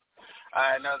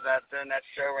 I know that the next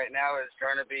show right now is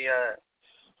going to be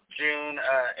June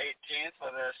 18th for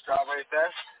the Strawberry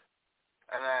Fest.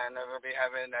 And then they're going to be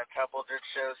having a couple good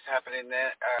shows happening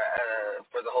there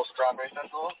for the whole Strawberry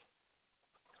Festival.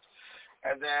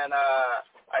 And then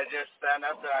I just found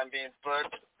out that I'm being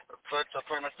booked so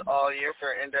pretty much all year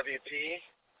for NWP,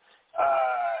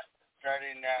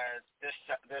 starting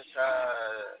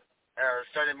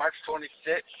starting March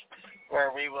 26th,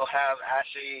 where we will have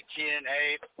actually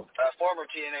TNA, former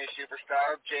TNA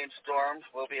superstar James Storm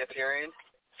will be appearing.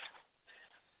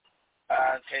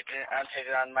 I'm taking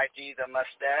on Mikey the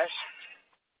Mustache,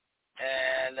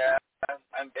 and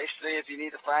I'm basically, if you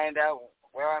need to find out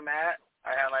where I'm at,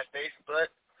 I have my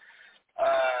Facebook,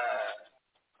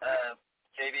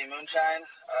 JB Moonshine.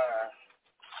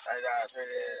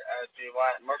 If you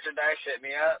want merchandise, hit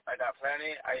me up. I got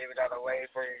plenty. I even got a way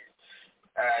for you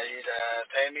to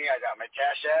pay me. I got my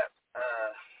Cash App.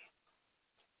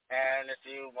 And if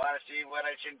you want to see what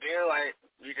I can do,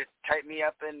 you could type me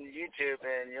up in YouTube,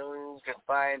 and you can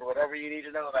find whatever you need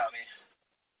to know about me.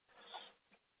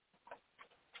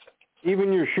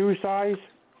 Even your shoe size?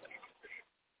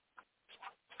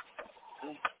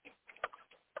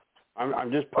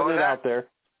 I'm just putting it out there.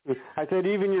 I said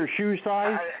even your shoe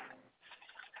size?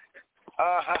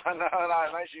 No,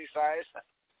 not my shoe size.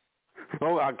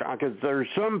 Oh, because there's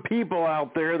some people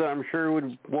out there that I'm sure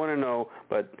would want to know.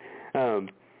 But now,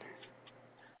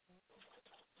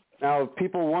 if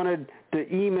people wanted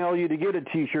to email you to get a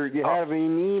T-shirt, you have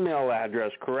an email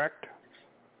address, correct?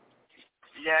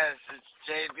 Yes, it's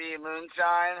JB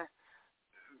Moonshine,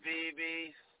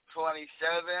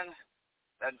 VB27.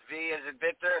 That's V as in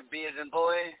Victor, B as in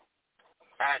boy,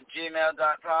 at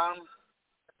gmail.com.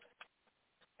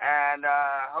 And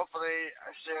hopefully,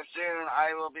 soon,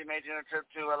 I will be making a trip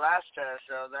to Alaska,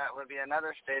 so that would be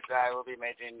another state that I will be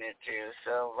making it to.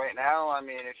 So right now, I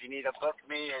mean, if you need to book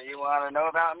me or you want to know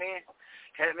about me,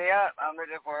 hit me up. I'm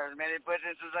ready for as many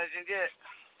bookings as I can get.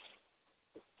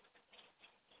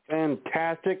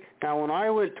 Fantastic. Now, when I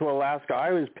went to Alaska,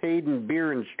 I was paid in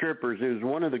beer and strippers. It was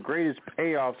one of the greatest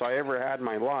payoffs I ever had in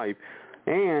my life.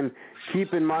 And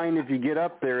keep in mind, if you get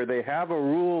up there, they have a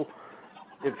rule.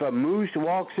 If a moose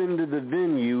walks into the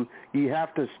venue, you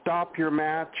have to stop your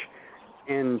match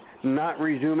and not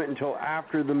resume it until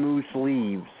after the moose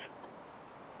leaves.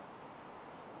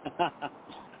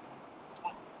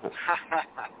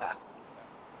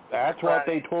 That's what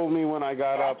they told me when I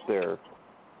got up there.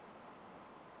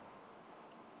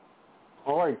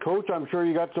 All right, Coach, I'm sure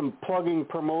you got some plugging,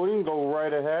 promoting. Go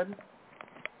right ahead.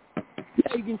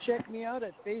 Yeah, you can check me out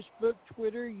at Facebook,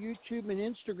 Twitter, YouTube, and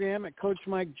Instagram at Coach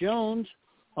Mike Jones.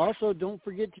 Also, don't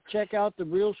forget to check out the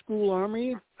Real School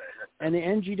Army and the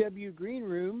NGW Green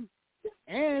Room.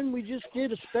 And we just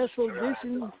did a special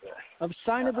edition of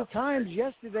Sign of the Times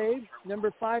yesterday, number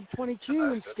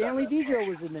 522, and Stanley Dejo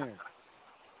was in there.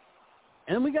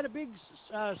 And we got a big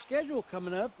schedule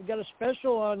coming up. We got a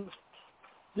special on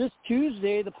this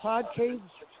Tuesday, the Podcast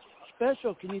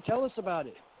special. Can you tell us about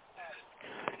it?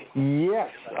 Yes.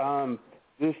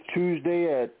 This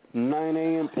Tuesday at 9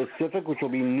 a.m. Pacific, which will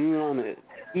be noon on the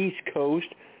East Coast,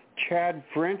 Chad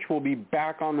French will be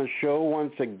back on the show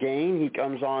once again. He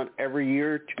comes on every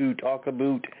year to talk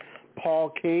about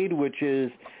Paulcade, which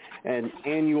is an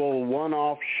annual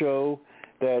one-off show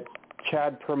that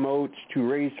Chad promotes to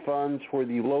raise funds for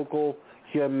the local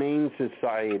Humane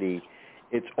Society.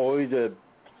 It's always a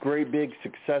great big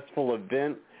successful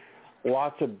event.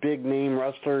 Lots of big-name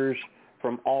wrestlers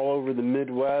from all over the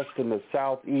Midwest and the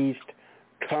Southeast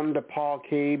come to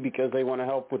Paulcade because they want to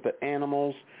help with the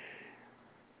animals.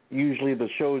 Usually the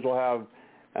shows will have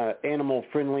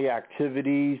animal-friendly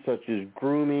activities such as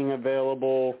grooming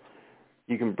available.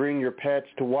 You can bring your pets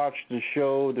to watch the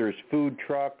show. There's food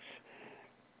trucks.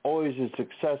 Always a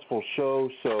successful show,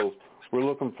 so we're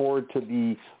looking forward to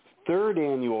the third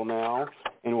annual now,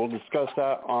 and we'll discuss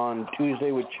that on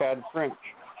Tuesday with Chad French.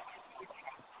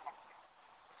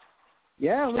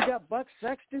 Yeah, we got Buck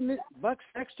Sexton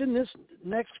this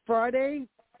next Friday.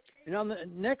 And on the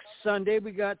next Sunday,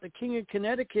 we got the King of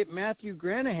Connecticut, Matthew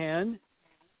Granahan.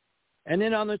 And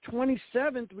then on the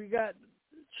 27th, we got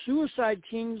Suicide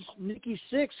Kings, Nikki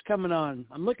Sixx coming on.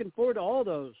 I'm looking forward to all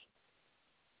those.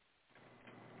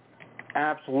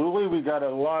 Absolutely. We got a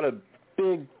lot of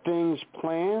big things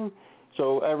planned,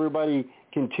 so everybody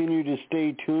continue to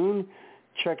stay tuned.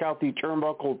 Check out the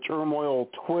Turnbuckle Turmoil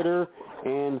Twitter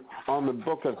and on the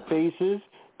Book of Faces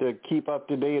to keep up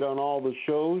to date on all the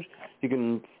shows. You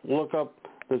can look up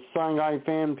the Sign Guy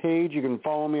fan page. You can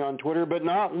follow me on Twitter, but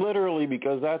not literally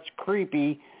because that's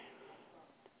creepy,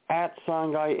 at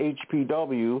Sign Guy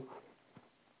HPW.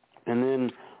 And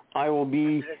then I will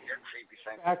be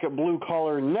back at Blue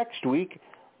Collar next week,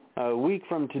 a week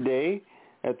from today,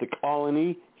 at the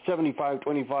Colony,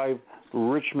 7525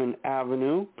 Richmond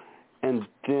Avenue. And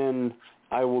then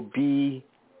I will be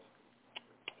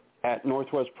at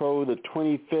Northwest Pro the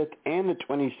 25th and the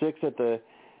 26th at the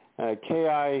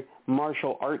KI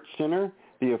Martial Arts Center.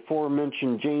 The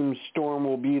aforementioned James Storm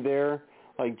will be there,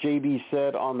 like JB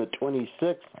said, on the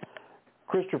 26th.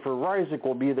 Christopher Rysick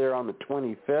will be there on the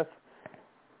 25th.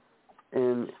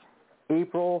 In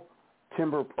April,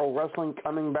 Timber Pro Wrestling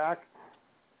coming back.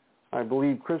 I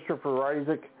believe Christopher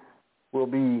Rysick will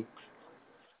be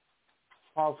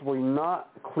possibly not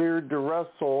cleared to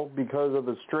wrestle because of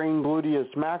the strained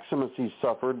gluteus maximus he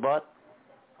suffered, but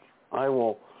I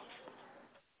will,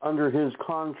 under his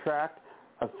contract,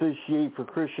 officiate for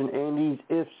Christian Andes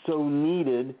if so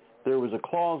needed. There was a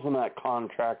clause in that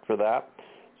contract for that,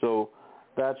 so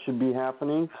that should be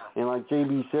happening. And like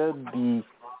JB said, the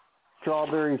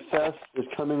Strawberry Fest is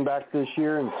coming back this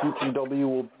year, and CPW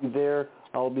will be there.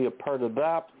 I'll be a part of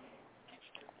that.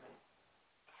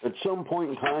 At some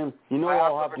point in time,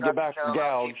 I'll have to get back to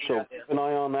Gouge, so keep an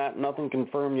eye on that. Nothing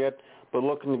confirmed yet, but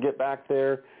looking to get back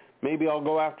there. Maybe I'll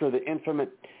go after the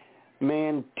Infinite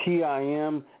Man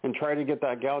TIM and try to get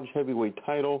that Gouge heavyweight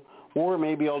title, or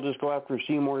maybe I'll just go after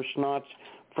Seymour Snott's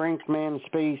Frank Man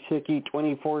Space Hickey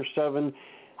 24/7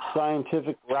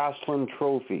 Scientific Wrestling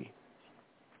Trophy.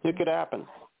 It could happen.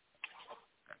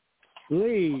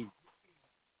 Please.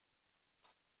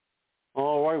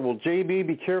 All right. Well, JB,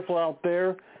 be careful out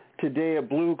there today at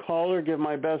Blue Collar. Give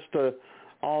my best to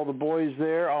all the boys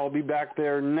there. I'll be back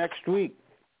there next week.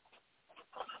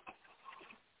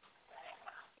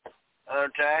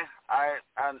 Okay. I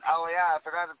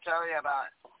forgot to tell you about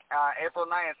April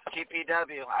 9th,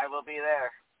 TPW. I will be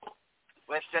there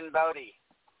with Sin Bodie.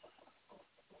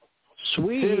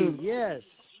 Sweet, yes.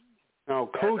 Now,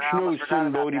 Coach knows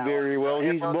Sin Bodie very well.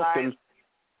 April He's booked him.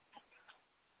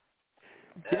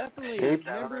 Definitely.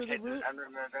 I'm going to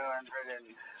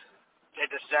did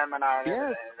the seminar and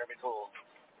everything. It's going to be cool.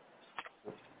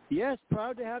 Yes,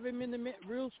 proud to have him in the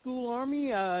Real School Army.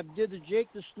 Did the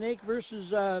Jake the Snake versus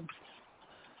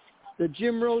the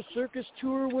Jim Rose Circus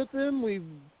tour with him. We've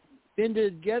been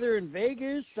together in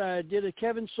Vegas. Did a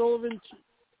Kevin Sullivan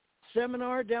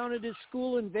seminar down at his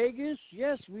school in Vegas.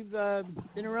 Yes, we've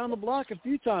been around the block a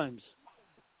few times.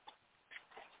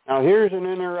 Now, here's an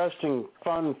interesting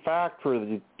fun fact for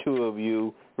the two of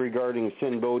you regarding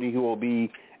Sin Bodie, who will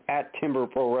be at Timber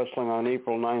Pro Wrestling on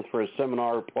April 9th for a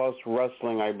seminar plus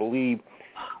wrestling, I believe.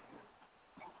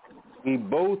 We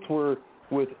both were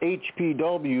with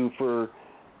HPW for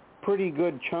pretty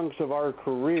good chunks of our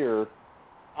career.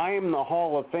 I am the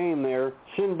Hall of Fame there.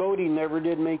 Sin Bodie never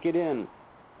did make it in.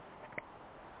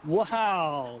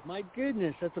 Wow. My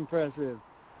goodness, that's impressive.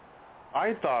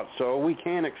 I thought so. We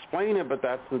can't explain it, but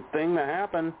that's the thing that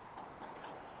happened.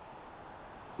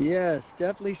 Yes,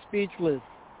 definitely speechless.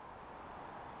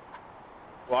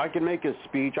 Well, I can make a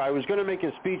speech. I was going to make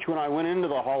a speech when I went into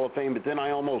the Hall of Fame, but then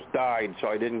I almost died, so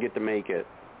I didn't get to make it.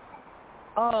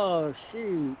 Oh,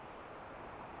 shoot.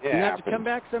 Yeah, you have to come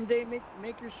back someday and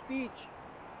make your speech.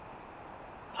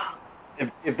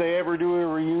 If they ever do a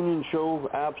reunion show,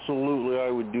 absolutely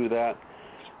I would do that.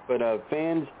 But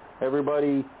fans,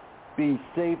 everybody be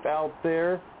safe out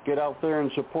there. Get out there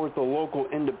and support the local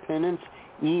independents.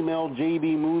 Email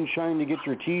JB Moonshine to get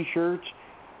your T-shirts.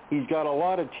 He's got a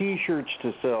lot of T-shirts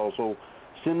to sell, so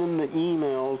send him the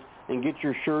emails and get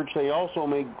your shirts. They also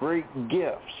make great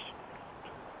gifts.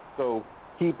 So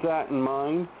keep that in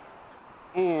mind.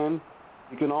 And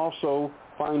you can also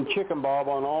find Chicken Bob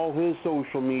on all his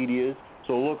social medias.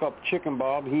 So look up Chicken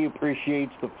Bob. He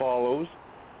appreciates the follows.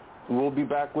 We'll be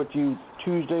back with you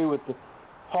Tuesday with the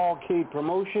Paul Cade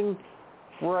promotion.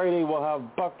 Friday we'll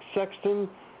have Buck Sexton,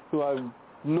 who I've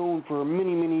known for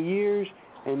many, many years.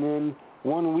 And then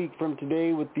 1 week from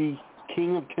today with the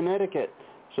King of Connecticut.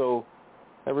 So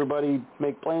everybody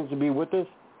make plans to be with us,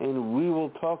 and we will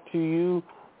talk to you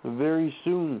very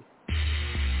soon.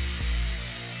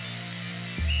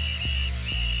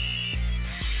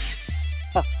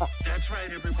 That's right,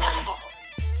 everybody.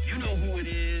 You know who it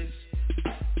is.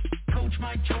 Coach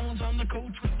Mike Jones, I'm the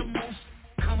coach with the most.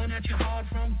 Coming at you hard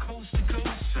from coast to coast.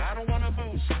 I don't want to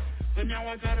boast, but now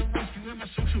I got to roast you in my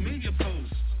social media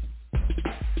posts.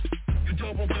 You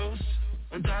double dose,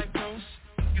 undiagnosed.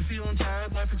 You feeling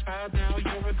tired, life expired, now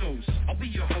you're a ghost. I'll be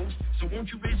your host, so won't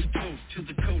you raise a toast to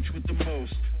the coach with the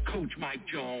most, Coach Mike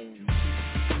Jones.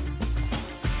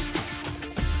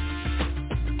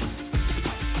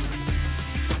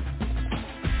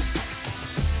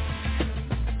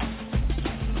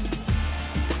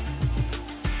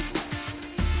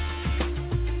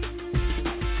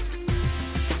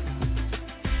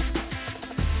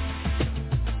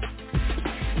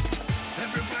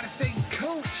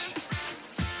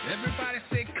 Everybody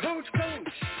say, Coach,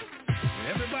 Coach.